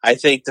 I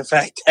think the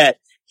fact that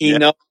he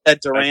knows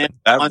that Durant.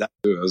 That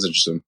was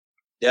interesting.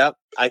 Yep,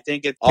 I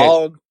think it's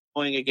all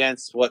going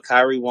against what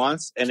Kyrie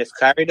wants, and if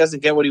Kyrie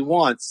doesn't get what he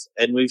wants,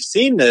 and we've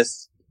seen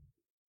this,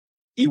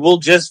 he will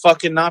just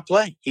fucking not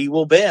play. He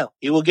will bail.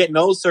 He will get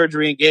nose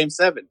surgery in Game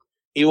 7.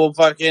 He will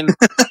fucking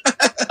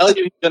tell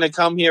you he's going to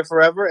come here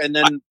forever, and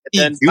then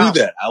do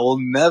that. I will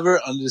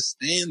never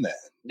understand that.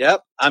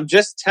 Yep, I'm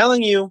just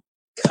telling you,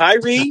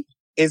 Kyrie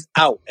is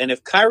out, and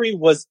if Kyrie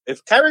was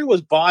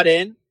bought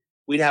in,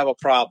 we'd have a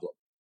problem.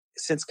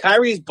 Since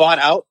Kyrie's bought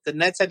out, the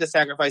Nets had to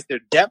sacrifice their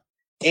depth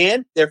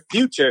and their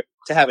future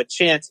to have a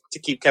chance to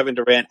keep Kevin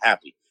Durant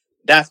happy.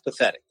 That's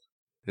pathetic.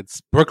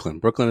 It's Brooklyn.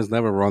 Brooklyn has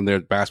never run their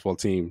basketball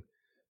team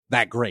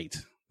that great.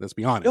 Let's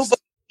be honest. No, but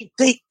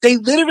they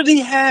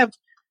literally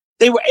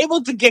they were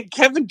able to get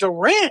Kevin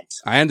Durant.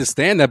 I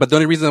understand that, but the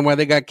only reason why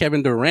they got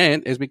Kevin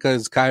Durant is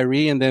because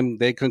Kyrie and then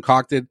they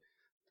concocted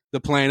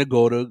the plan to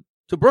go to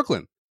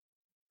Brooklyn.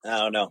 I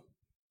don't know.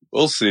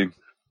 We'll see.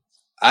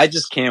 I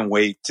just can't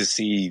wait to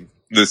see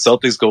the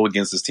Celtics go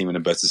against this team in the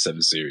best of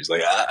 7 series.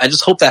 Like, I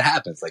just hope that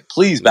happens. Like,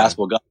 please,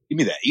 basketball God, give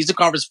me that. Eastern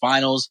Conference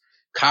Finals,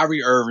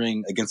 Kyrie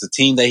Irving against a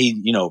team that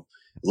he,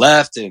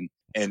 left and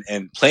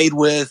played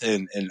with,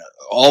 and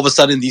all of a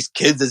sudden these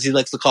kids, as he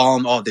likes to call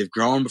them, they've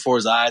grown before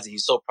his eyes, and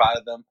he's so proud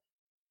of them.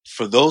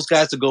 For those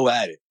guys to go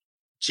at it,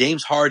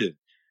 James Harden,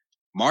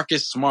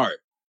 Marcus Smart,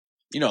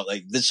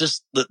 it's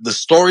just the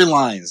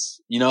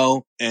storylines,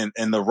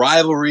 and the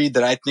rivalry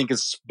that I think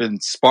has been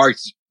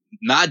sparked,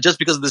 not just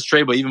because of this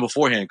trade, but even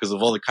beforehand, because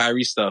of all the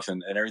Kyrie stuff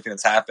and everything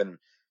that's happened.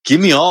 Give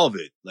me all of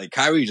it. Like,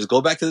 Kyrie, just go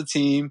back to the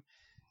team,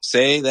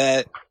 say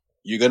that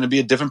you're going to be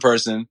a different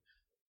person,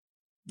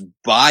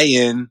 buy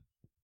in,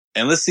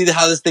 and let's see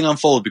how this thing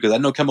unfolds, because I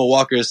know Kemba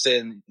Walker is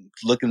saying,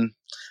 looking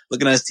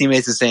at his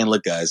teammates and saying,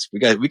 look, guys, we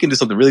can do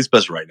something really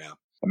special right now.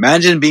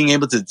 Imagine being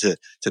able to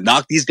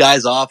knock these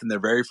guys off in their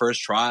very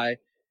first try,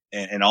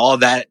 and all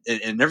of that,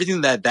 and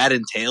everything that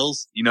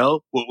entails,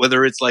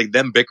 whether it's like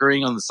them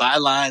bickering on the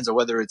sidelines or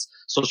whether it's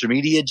social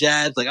media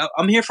jabs. Like,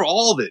 I'm here for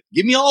all of it.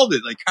 Give me all of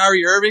it. Like,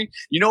 Kyrie Irving,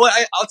 you know what?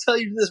 I'll tell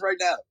you this right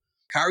now.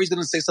 Kyrie's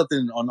going to say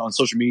something on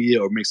social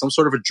media or make some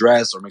sort of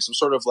address or make some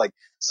sort of like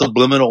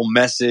subliminal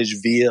message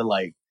via,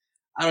 like,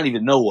 I don't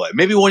even know what.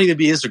 Maybe it won't even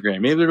be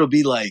Instagram. Maybe it'll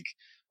be like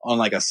on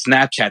like a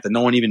Snapchat that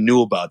no one even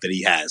knew about that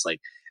he has.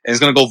 Like, and it's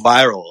going to go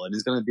viral, and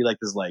it's going to be like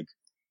this like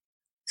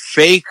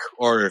fake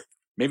or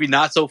maybe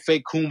not so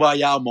fake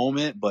kumbaya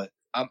moment. But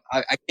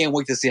I can't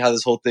wait to see how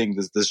this whole thing,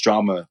 this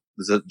drama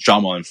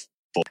unfolds.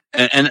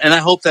 And I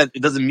hope that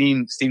it doesn't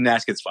mean Steve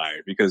Nash gets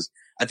fired, because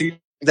I think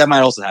that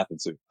might also happen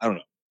too. I don't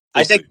know.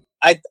 I think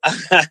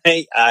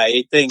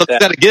something's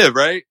got to give,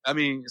 right? I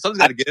mean, something's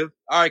got to give.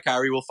 All right,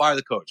 Kyrie, we'll fire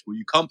the coach. Will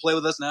you come play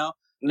with us now?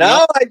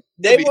 No,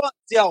 they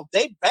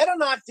better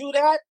not do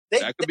that.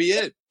 That could be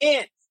it.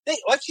 Can't.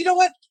 You know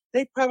what?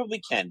 They probably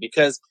can,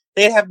 because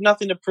they have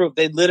nothing to prove.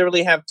 They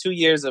literally have 2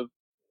 years of,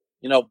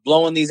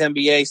 blowing these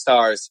NBA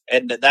stars,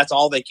 and that's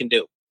all they can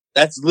do.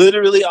 That's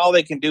literally all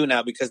they can do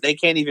now, because they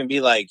can't even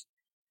be like,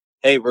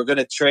 hey, we're going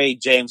to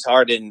trade James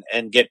Harden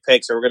and get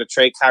picks, or we're going to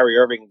trade Kyrie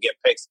Irving and get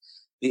picks.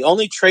 The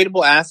only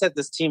tradable asset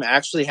this team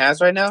actually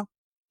has right now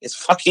is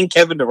fucking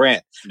Kevin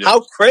Durant. Yeah.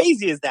 How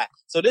crazy is that?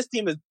 So this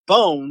team is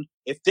boned.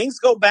 If things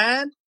go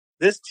bad,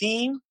 this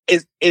team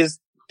is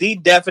the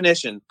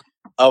definition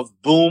of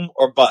boom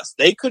or bust.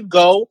 They could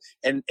go,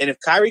 and if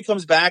Kyrie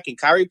comes back and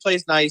Kyrie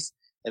plays nice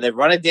and they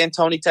run a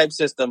D'Antoni type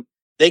system,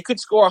 they could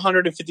score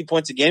 150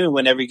 points a game and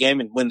win every game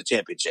and win the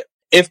championship.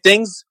 If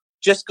things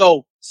just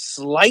go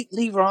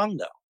slightly wrong,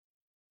 though,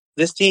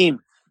 this team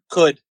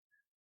could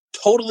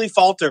totally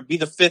falter, be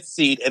the 5th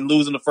seed, and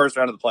lose in the first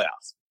round of the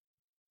playoffs.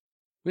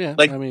 Yeah,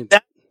 like, I mean,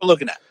 that's what we're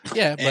looking at.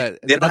 Yeah, but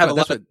they don't have a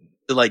lot to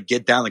like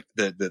get down like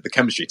the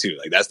chemistry too.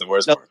 Like, that's the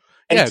worst part.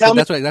 And yeah,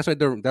 that's why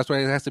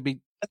it has to be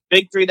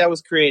big three that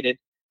was created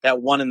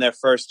that won in their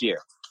first year.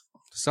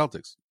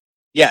 Celtics.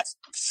 Yes.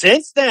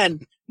 Since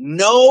then,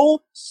 no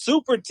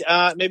super.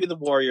 Maybe the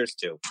Warriors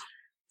too.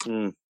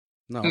 No,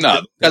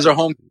 guys are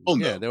home.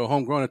 Yeah, they were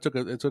homegrown. It took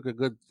a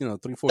good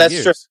 3-4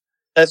 years. True.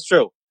 That's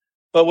true.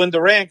 But when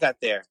Durant got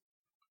there,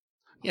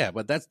 yeah,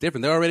 but that's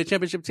different. They're already a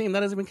championship team.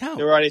 That doesn't even count.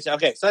 They're already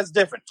okay. So that's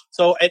different.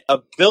 So a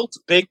built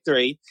big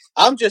three.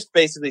 I'm just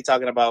basically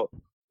talking about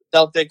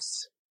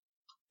Celtics,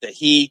 the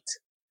Heat.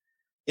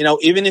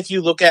 Even if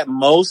you look at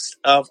most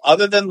of,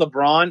 other than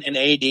LeBron and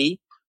AD,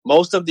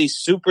 most of these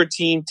super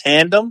team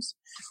tandems,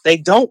 they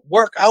don't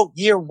work out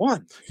year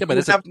one. Yeah, but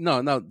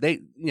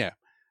the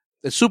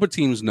super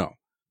teams, no.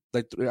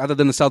 Like, other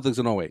than the Celtics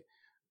in 08.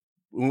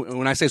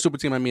 When I say super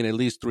team, I mean at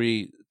least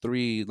three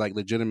like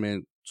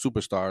legitimate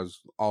superstars,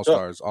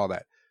 all-stars, all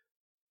that.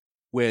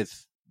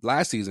 With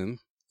last season,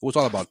 it was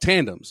all about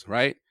tandems,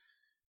 right?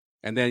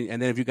 And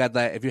then if you had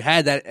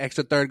that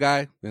extra third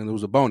guy, then it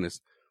was a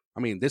bonus. I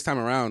mean, this time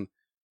around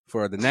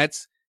for the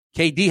Nets,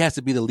 KD has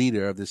to be the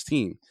leader of this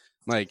team.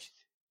 Like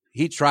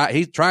he tried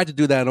to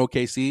do that in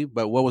OKC,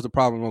 but what was the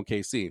problem in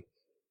OKC?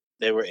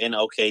 They were in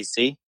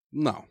OKC.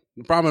 No,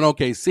 the problem in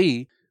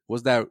OKC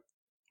was that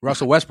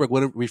Russell Westbrook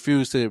would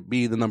refuse to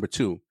be the number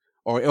 2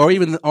 or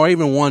even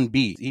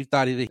 1B. He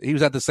thought he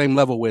was at the same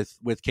level with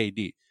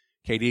KD.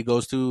 KD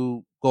goes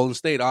to Golden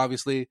State,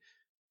 obviously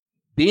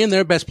being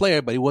their best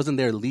player, but he wasn't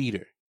their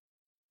leader.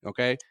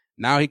 Okay,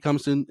 now he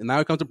comes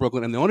to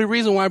Brooklyn, and the only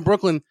reason why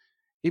Brooklyn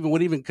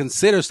would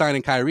consider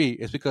signing Kyrie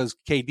is because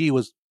KD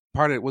was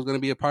going to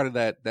be a part of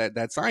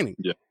that signing.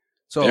 Yeah.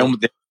 So they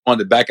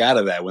wanted to back out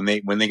of that when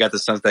they got the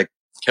sense that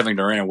Kevin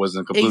Durant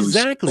wasn't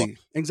completely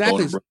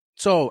exactly.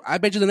 So I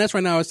bet you the Nets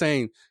right now are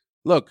saying,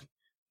 "Look,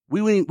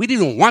 we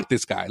didn't want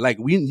this guy. Like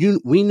we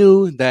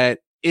knew that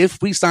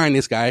if we signed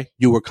this guy,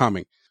 you were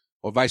coming,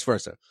 or vice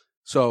versa."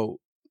 So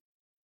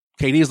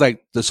KD is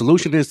like, the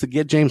solution is to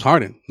get James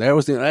Harden.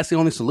 That's the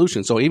only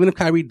solution. So even if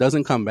Kyrie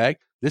doesn't come back,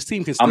 this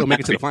team can still make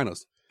it to the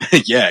finals.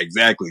 Yeah,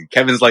 exactly.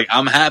 Kevin's like,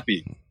 I'm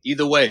happy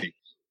either way.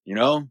 You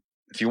know,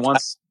 if he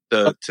wants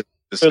to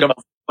discover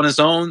on his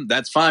own,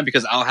 that's fine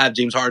because I'll have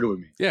James Harden with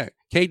me. Yeah,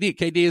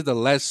 KD is the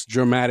less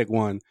dramatic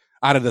one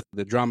out of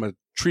the drama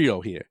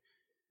trio here.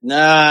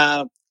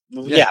 Nah,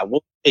 yeah.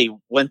 We'll see.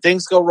 When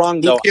things go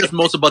wrong, Who cares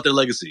most about their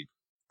legacy?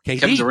 KD.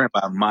 Kevin Durant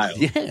by a mile.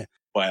 Yeah,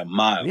 by a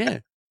mile. Yeah,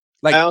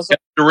 like Kevin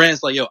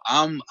Durant's like, yo,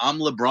 I'm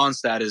LeBron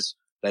status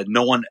that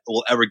no one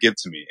will ever give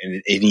to me,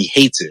 and he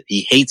hates it.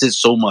 He hates it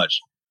so much.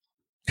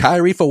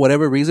 Kyrie, for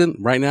whatever reason,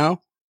 right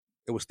now,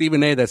 it was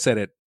Stephen A. that said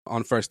it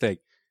on First Take.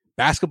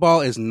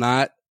 Basketball is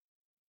not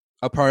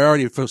a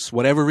priority for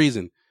whatever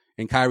reason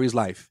in Kyrie's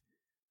life,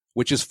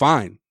 which is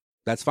fine.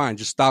 That's fine.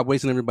 Just stop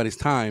wasting everybody's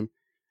time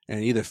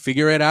and either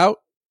figure it out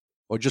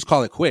or just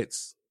call it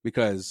quits,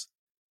 because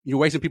you're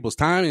wasting people's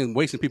time and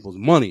wasting people's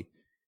money.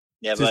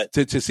 Yeah,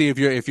 to see if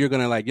you're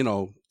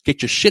gonna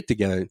get your shit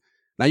together.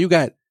 Now you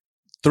got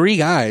 3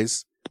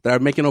 guys that are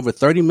making over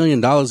 $30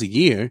 million a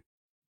year.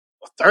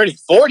 30,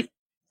 40.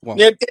 Well,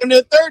 they're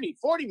 $30,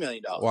 $40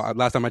 million. Well,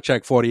 last time I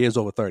checked, 40 is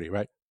over 30,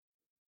 right?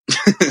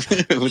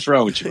 What's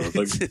wrong with you?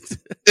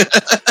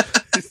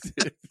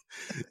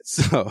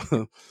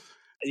 So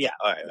yeah,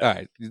 all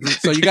right.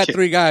 So you got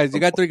 3 guys.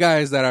 You got 3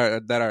 guys that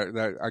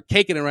are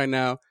caking it right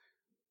now.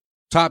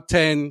 Top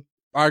 10,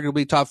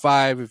 arguably top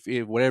 5,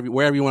 if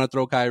wherever you want to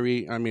throw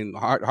Kyrie. I mean,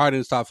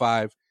 Harden's top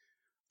 5.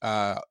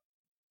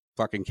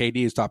 Fucking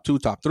KD is top 2,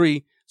 top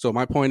 3. So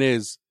my point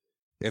is,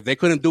 if they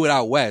couldn't do it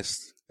out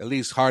west, at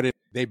least Harden,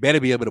 they better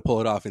be able to pull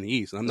it off in the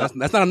East. And that's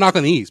not a knock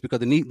on the East, because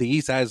the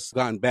East has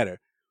gotten better.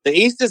 The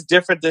East is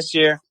different this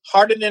year.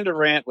 Harden and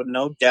Durant with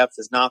no depth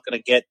is not going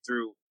to get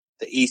through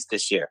the East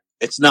this year.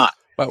 It's not.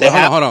 But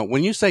hold on.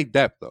 When you say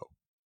depth, though,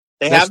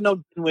 they have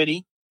no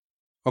Dinwiddie.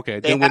 Okay,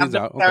 they Dinwiddie's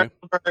have no out.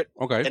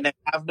 Okay, and they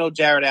have no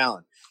Jared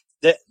Allen.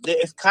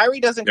 If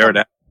Kyrie doesn't Jared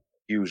Allen,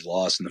 huge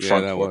loss in the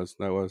front court.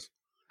 That was.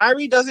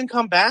 Kyrie doesn't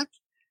come back,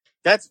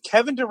 that's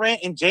Kevin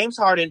Durant and James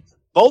Harden.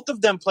 Both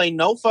of them play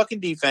no fucking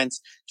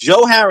defense.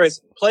 Joe Harris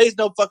plays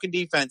no fucking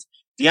defense.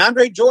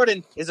 DeAndre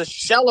Jordan is a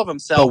shell of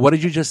himself. But what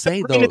did you just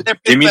say, though?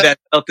 Give me that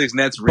Celtics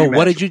Nets rematch. But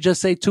what did you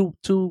just say 2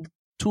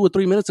 or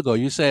 3 minutes ago?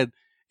 You said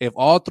if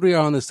all 3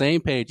 are on the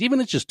same page, even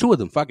if it's just 2 of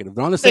them, fuck it. If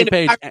they're on the same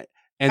page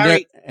and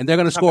they're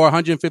going to score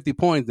 150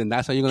 points, then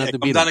that's how you're going to have to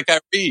beat them.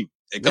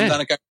 It comes down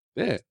to Kyrie.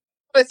 Yeah.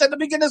 I said at the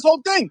beginning of this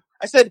whole thing,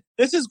 I said,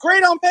 this is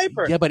great on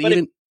paper. Yeah, but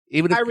even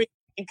Kyrie,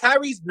 and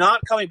Kyrie's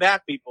not coming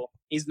back, people.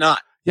 He's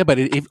not. Yeah, but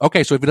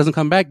so if it doesn't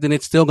come back, then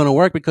it's still going to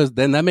work, because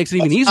then that makes it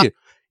even easier.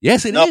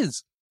 Yes, it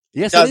is.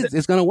 Yes, it is.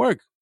 It's going to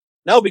work.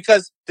 No,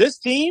 because this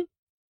team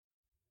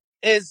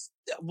is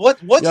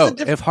what's the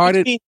difference?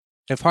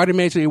 If Harden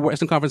made it to the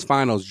Western Conference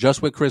Finals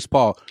just with Chris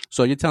Paul,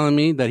 so you're telling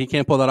me that he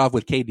can't pull that off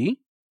with KD?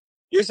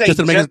 You're saying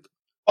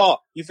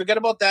you forget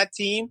about that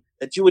team,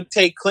 that you would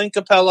take Clint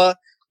Capella,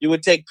 you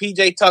would take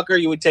PJ Tucker,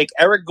 you would take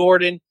Eric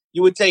Gordon,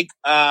 you would take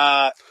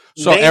Eric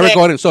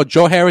Gordon. So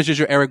Joe Harris is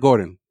your Eric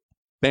Gordon.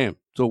 Bam.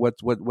 So what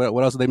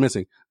else are they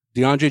missing?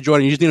 DeAndre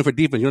Jordan, you just need him for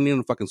defense. You don't need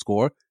him to fucking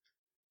score.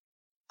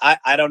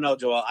 I don't know,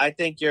 Joel. I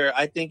think you're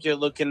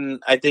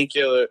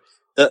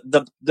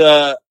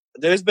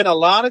there's been a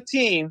lot of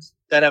teams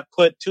that have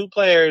put 2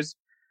 players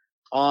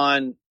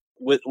on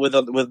with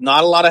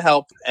not a lot of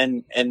help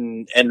and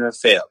have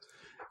failed.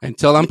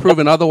 Until I'm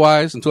proven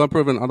otherwise with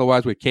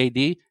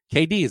KD.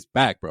 KD is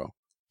back, bro.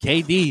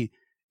 KD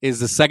is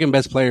the second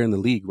best player in the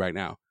league right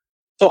now.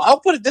 So I'll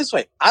put it this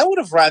way. I would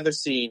have rather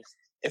seen,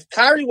 if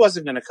Kyrie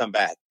wasn't going to come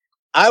back,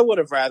 I would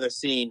have rather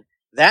seen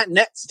that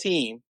Nets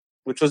team,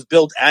 which was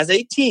built as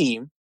a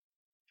team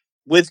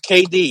with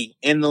KD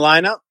in the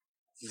lineup.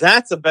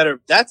 That's a better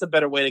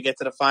way to get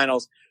to the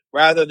finals,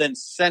 rather than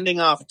sending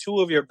off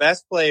 2 of your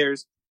best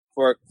players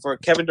for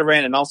Kevin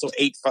Durant and also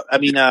 8.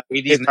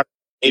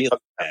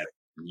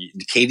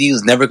 KD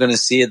is never going to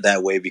see it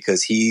that way,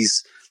 because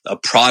he's a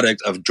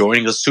product of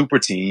joining a super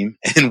team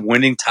and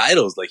winning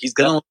titles. Like, he's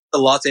going to look at the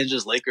Los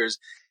Angeles Lakers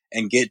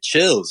and get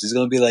chills. He's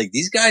going to be like,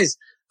 these guys,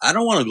 I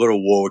don't want to go to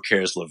war with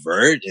Karis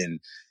LeVert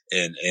and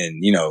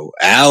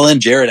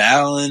Jared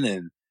Allen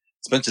and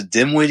Spencer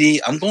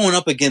Dinwiddie. I'm going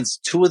up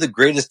against two of the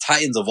greatest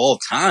Titans of all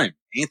time,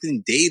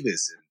 Anthony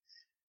Davis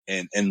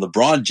and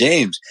LeBron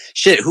James.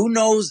 Shit, who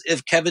knows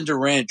if Kevin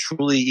Durant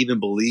truly even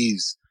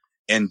believes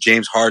in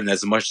James Harden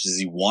as much as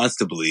he wants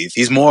to believe.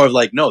 He's more of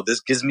like, no,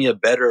 this gives me a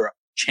better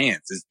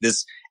chance.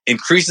 This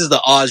increases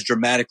the odds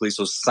dramatically,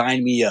 so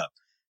sign me up.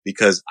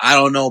 Because I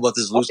don't know about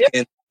this loose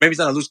cannon. Maybe it's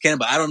not a loose cannon,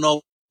 but I don't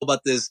know about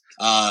this.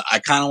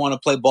 I kind of want to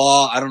play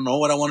ball. I don't know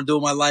what I want to do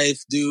in my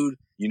life, dude.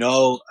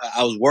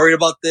 I was worried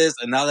about this,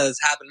 and now that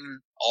it's happening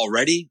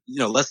already,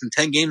 less than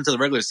 10 games into the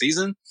regular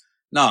season,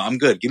 no, I'm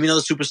good. Give me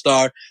another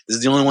superstar. This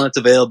is the only one that's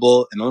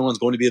available, and the only one's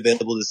going to be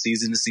available this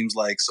season, it seems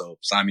like, so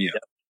sign me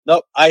up.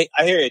 Nope, I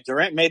hear you.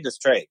 Durant made this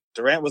trade.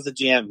 Durant was the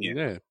GM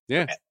here.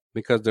 Yeah.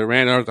 Because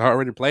Durant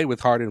already played with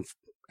Harden,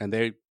 and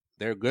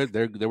they're good.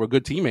 They were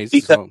good teammates.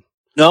 Because so.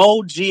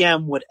 No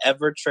GM would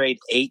ever trade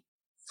 8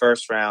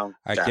 first-round.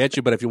 I get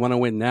you, but if you want to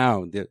win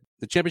now,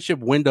 the championship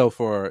window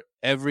for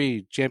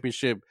every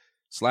championship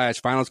 /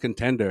 finals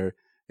contender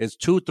is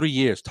 2-3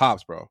 years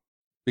tops, bro.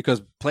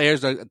 Because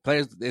players,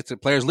 it's a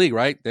players' league,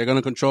 right? They're going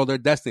to control their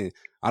destiny.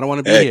 I don't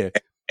want to be here.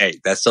 Hey,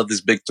 that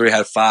Celtics Big Three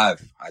had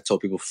 5. I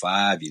told people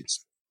 5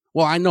 years.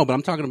 Well, I know, but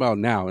I'm talking about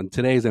now in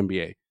today's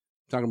NBA. I'm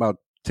talking about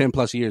 10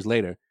 plus years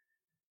later.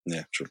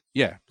 Yeah, true.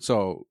 Yeah,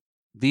 so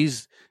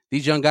these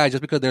young guys,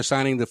 just because they're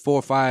signing the 4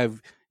 or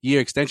 5 year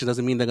extension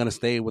doesn't mean they're going to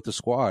stay with the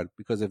squad,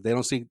 because if they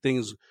don't see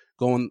things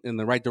going in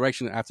the right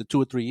direction after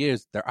 2 or 3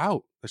 years, they're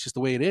out. That's just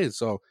the way it is.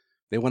 So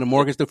they want to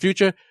mortgage the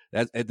future.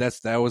 That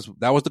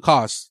was the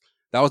cost.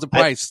 That was the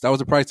price. That was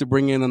the price to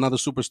bring in another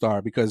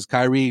superstar, because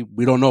Kyrie,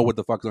 we don't know what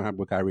the fuck's going to happen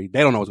with Kyrie. They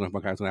don't know what's going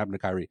to happen to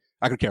Kyrie.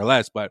 I could care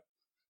less, but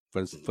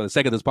for the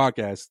sake of this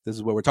podcast, this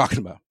is what we're talking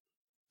about.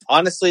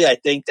 Honestly, I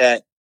think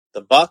that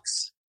the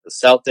Bucks, the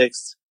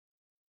Celtics,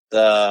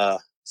 the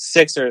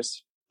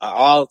Sixers are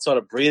all sort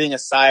of breathing a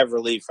sigh of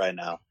relief right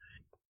now.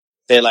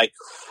 They're like,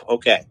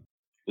 okay,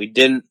 we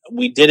didn't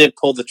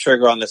pull the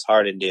trigger on this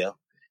Harden deal.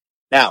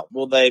 Now,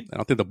 will they? I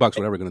don't think the Bucks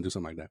were ever going to do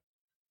something like that.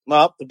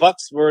 Well, the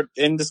Bucks were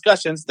in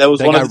discussions. They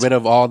got rid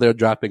of all their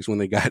draft picks when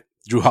they got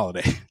Drew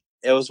Holiday.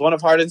 It was one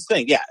of Harden's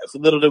things. Yeah,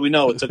 little did we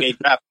know it took 8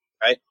 draft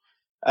picks, right?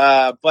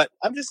 But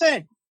I'm just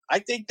saying, I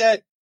think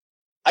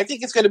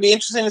it's going to be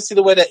interesting to see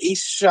the way that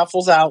East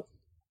shuffles out.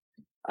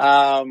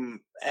 And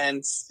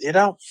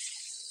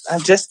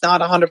I'm just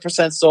not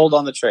 100% sold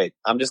on the trade.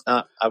 I'm just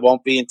not. I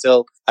won't be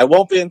until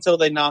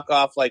they knock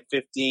off like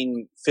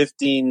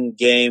 15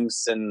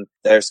 games and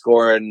they're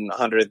scoring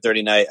 130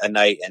 a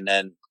night, and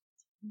then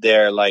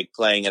they're like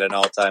playing at an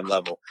all-time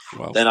level.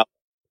 Well, then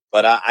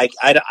I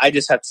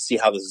just have to see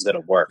how this is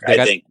going to work.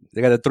 I think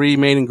they got the 3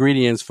 main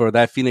ingredients for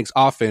that Phoenix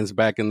offense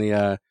back in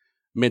the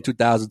mid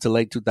 2000s to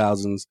late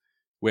 2000s,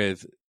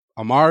 with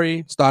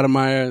Amari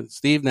Stoudemire,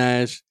 Steve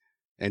Nash,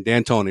 and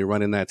D'Antoni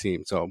running that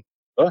team. So,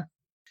 sure.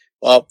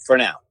 Well, for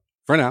now,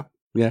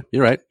 yeah,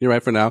 you're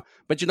right for now.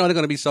 But they're going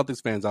to be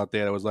Celtics fans out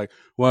there that was like,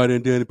 why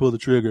didn't Danny pull the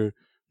trigger?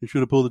 He should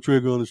have pulled the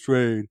trigger on this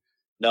trade.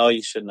 No,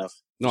 you shouldn't have.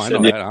 No, I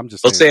know that. I'm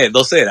just saying.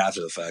 They'll say it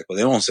after the fact, but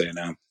they won't say it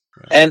now.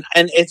 And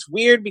it's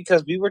weird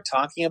because we were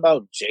talking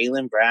about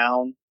Jaylen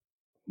Brown,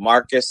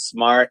 Marcus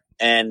Smart,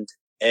 and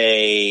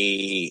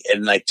 2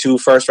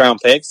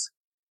 first-round picks.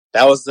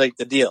 That was like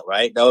the deal,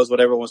 right? That was what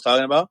everyone was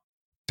talking about.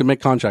 To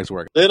make contracts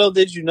work. Little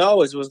did you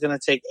know it was going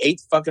to take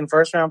 8 fucking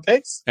first-round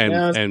picks.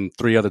 And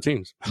 3 other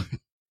teams.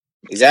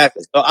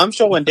 Exactly. So I'm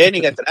sure when Danny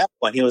got to that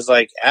point, he was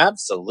like,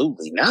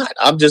 absolutely not.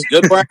 I'm just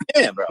good where I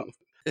am, bro.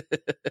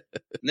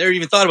 Never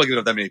even thought about giving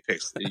up that many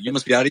picks. You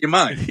must be out of your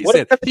mind. He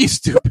said, "You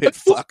stupid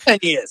fuck." 10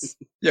 years.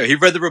 Yeah, he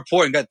read the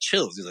report and got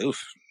chills. He's like, "Oof,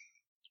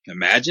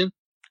 imagine."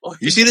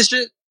 You see this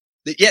shit?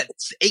 Yeah,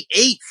 it's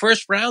 8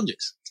 first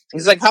rounders.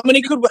 He's like, how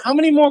many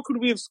more could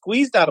we have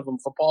squeezed out of him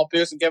for Paul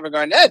Pierce and Kevin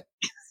Garnett?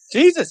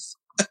 Jesus.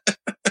 I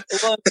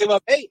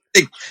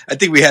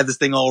think we had this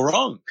thing all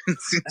wrong. We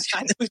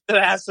should have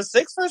asked for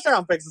 6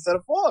 first-round picks instead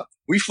of 4.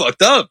 We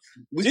fucked up.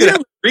 We could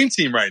have a dream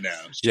team right now.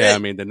 Shit. Yeah, I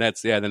mean the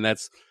Nets.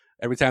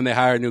 Every time they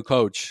hire a new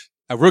coach,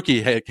 a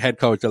rookie head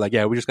coach, they're like,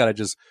 "Yeah, we just gotta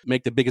just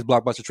make the biggest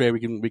blockbuster trade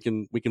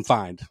we can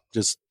find.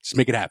 Just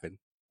make it happen."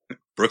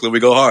 Brooklyn, we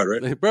go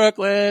hard, right?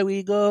 Brooklyn,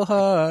 we go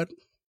hard.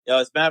 Yo,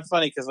 it's mad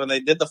funny because when they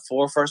did the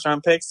 4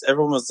 first-round picks,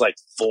 everyone was like,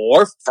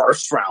 4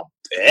 first-round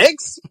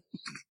picks?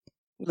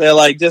 They're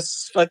like,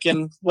 just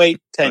fucking wait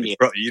 10 years.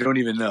 Bro, you don't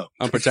even know.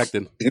 I'm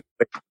protected.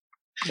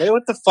 Hey,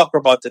 what the fuck we're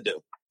about to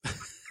do?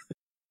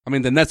 I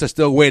mean, the Nets are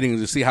still waiting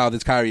to see how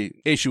this Kyrie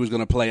issue is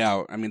going to play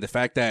out. I mean, the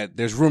fact that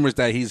there's rumors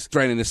that he's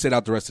threatening to sit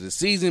out the rest of the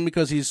season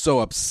because he's so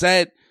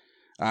upset.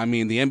 I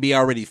mean, the NBA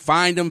already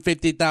fined him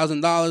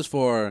 $50,000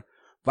 for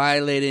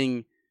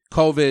violating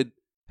COVID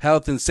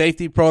health and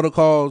safety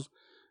protocols.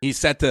 He's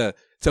set to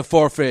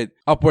forfeit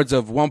upwards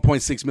of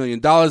 $1.6 million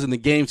in the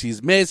games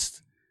he's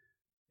missed.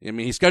 I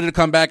mean, he's scheduled to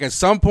come back at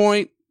some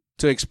point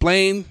to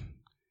explain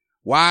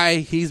why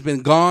he's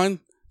been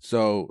gone.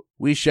 So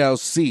we shall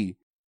see.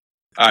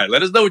 All right,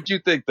 let us know what you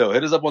think, though.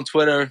 Hit us up on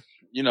Twitter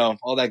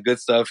all that good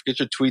stuff. Get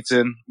your tweets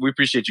in. We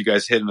appreciate you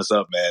guys hitting us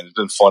up, man. It's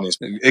been funny.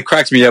 It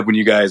cracks me up when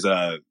you guys,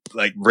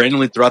 like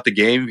randomly throughout the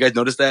game, you guys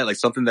notice that? Like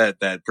something that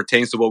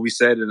pertains to what we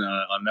said on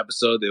an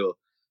episode,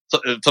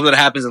 something that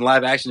happens in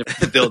live action,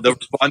 they'll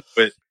respond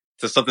to it.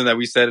 To something that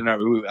we said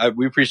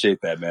we appreciate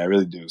that, man. I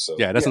really do. So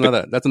yeah, that's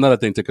another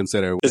thing to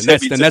consider.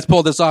 The Nets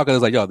pulled this off because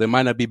it's like, yo, there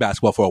might not be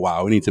basketball for a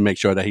while. We need to make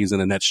sure that he's in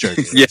the Nets shirt.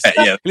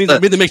 yeah. We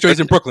need to make sure he's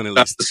in Brooklyn at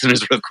least.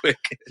 Listeners, real quick.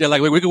 Yeah,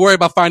 like we can worry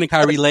about finding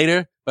Kyrie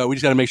later, but we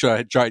just got to make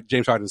sure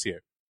James Harden's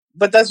here.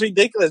 But that's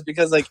ridiculous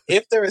because, like,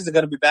 if there isn't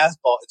going to be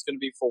basketball, it's going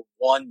to be for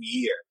 1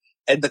 year.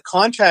 And the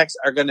contracts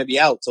are going to be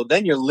out. So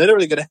then you're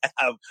literally going to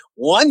have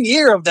 1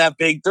 year of that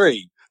big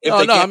three.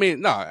 I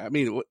mean,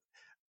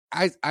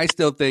 I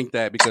still think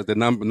that because the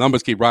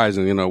numbers keep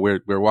rising,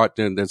 we're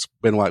watching. There's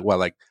been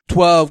like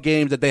 12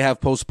 games that they have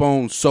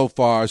postponed so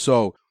far.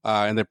 So,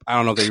 and I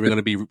don't know if they're even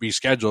going to be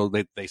rescheduled.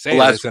 They say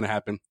it's going to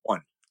happen.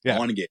 One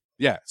game.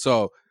 Yeah.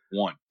 So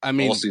one. I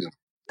mean, all season.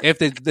 If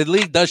the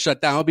league does shut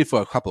down, it'll be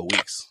for a couple of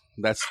weeks.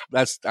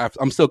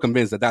 I'm still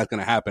convinced that that's going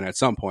to happen at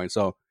some point.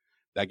 So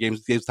that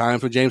gives time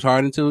for James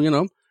Harden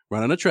to,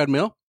 run on a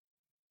treadmill.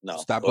 No,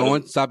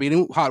 stop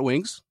eating hot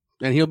wings,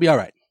 and he'll be all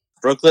right.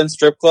 Brooklyn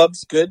strip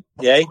clubs, good?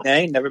 Yay,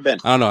 nay, never been.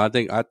 I don't know. I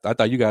think I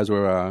thought you guys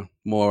were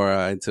more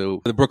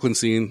into the Brooklyn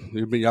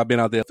scene. Y'all been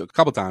out there a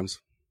couple times.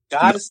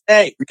 Gotta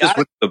say, we just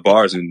went to the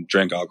bars and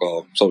drank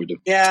alcohol. That's all we did.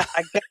 Yeah,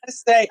 I gotta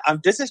say,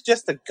 this is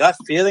just a gut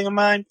feeling of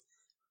mine,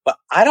 but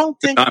I don't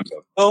think I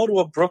go to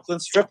a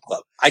Brooklyn strip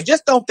club. I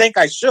just don't think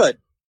I should.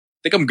 I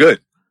think I'm good.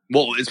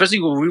 Well,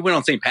 especially when we went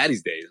on St.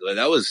 Patty's Day. Like,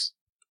 that was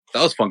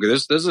fun.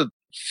 There's a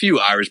few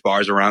Irish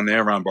bars around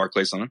there, around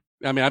Barclays Center.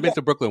 I mean, I've been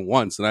to Brooklyn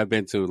once, and I've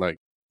been to like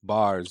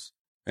bars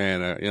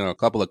and a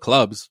couple of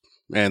clubs,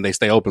 and they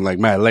stay open like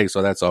mad late,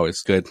 so that's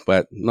always good.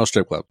 But no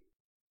strip club.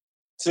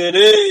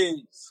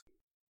 Titties.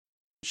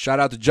 Shout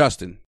out to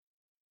Justin.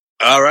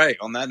 All right.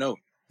 On that note,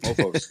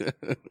 folks,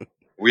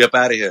 we up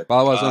out of here.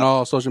 Follow us on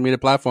all social media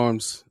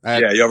platforms. You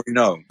already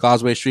know.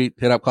 Causeway Street.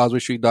 Hit up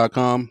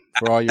CausewayStreet.com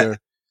for all your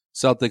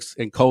Celtics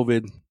and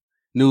COVID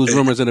news,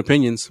 rumors, and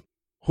opinions.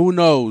 Who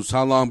knows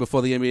how long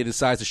before the NBA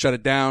decides to shut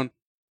it down?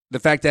 The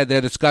fact that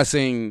they're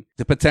discussing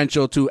the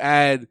potential to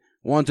add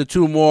 1 to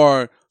 2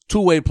 more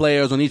two-way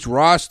players on each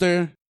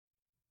roster.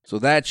 So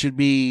that should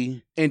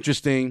be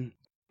interesting.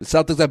 The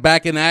Celtics are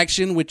back in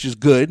action, which is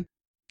good.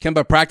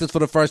 Kemba practiced for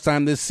the first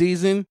time this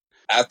season.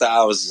 After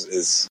hours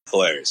is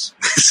hilarious.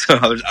 So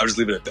I'll just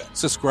leave it at that.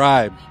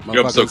 Subscribe.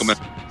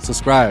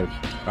 Subscribe.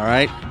 All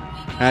right?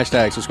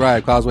 #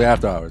 subscribe, Causeway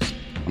After Hours.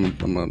 I'm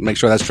going to make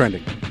sure that's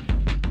trending.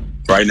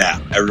 Right now.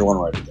 Everyone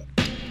write it down.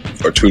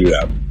 Or tweet it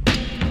out.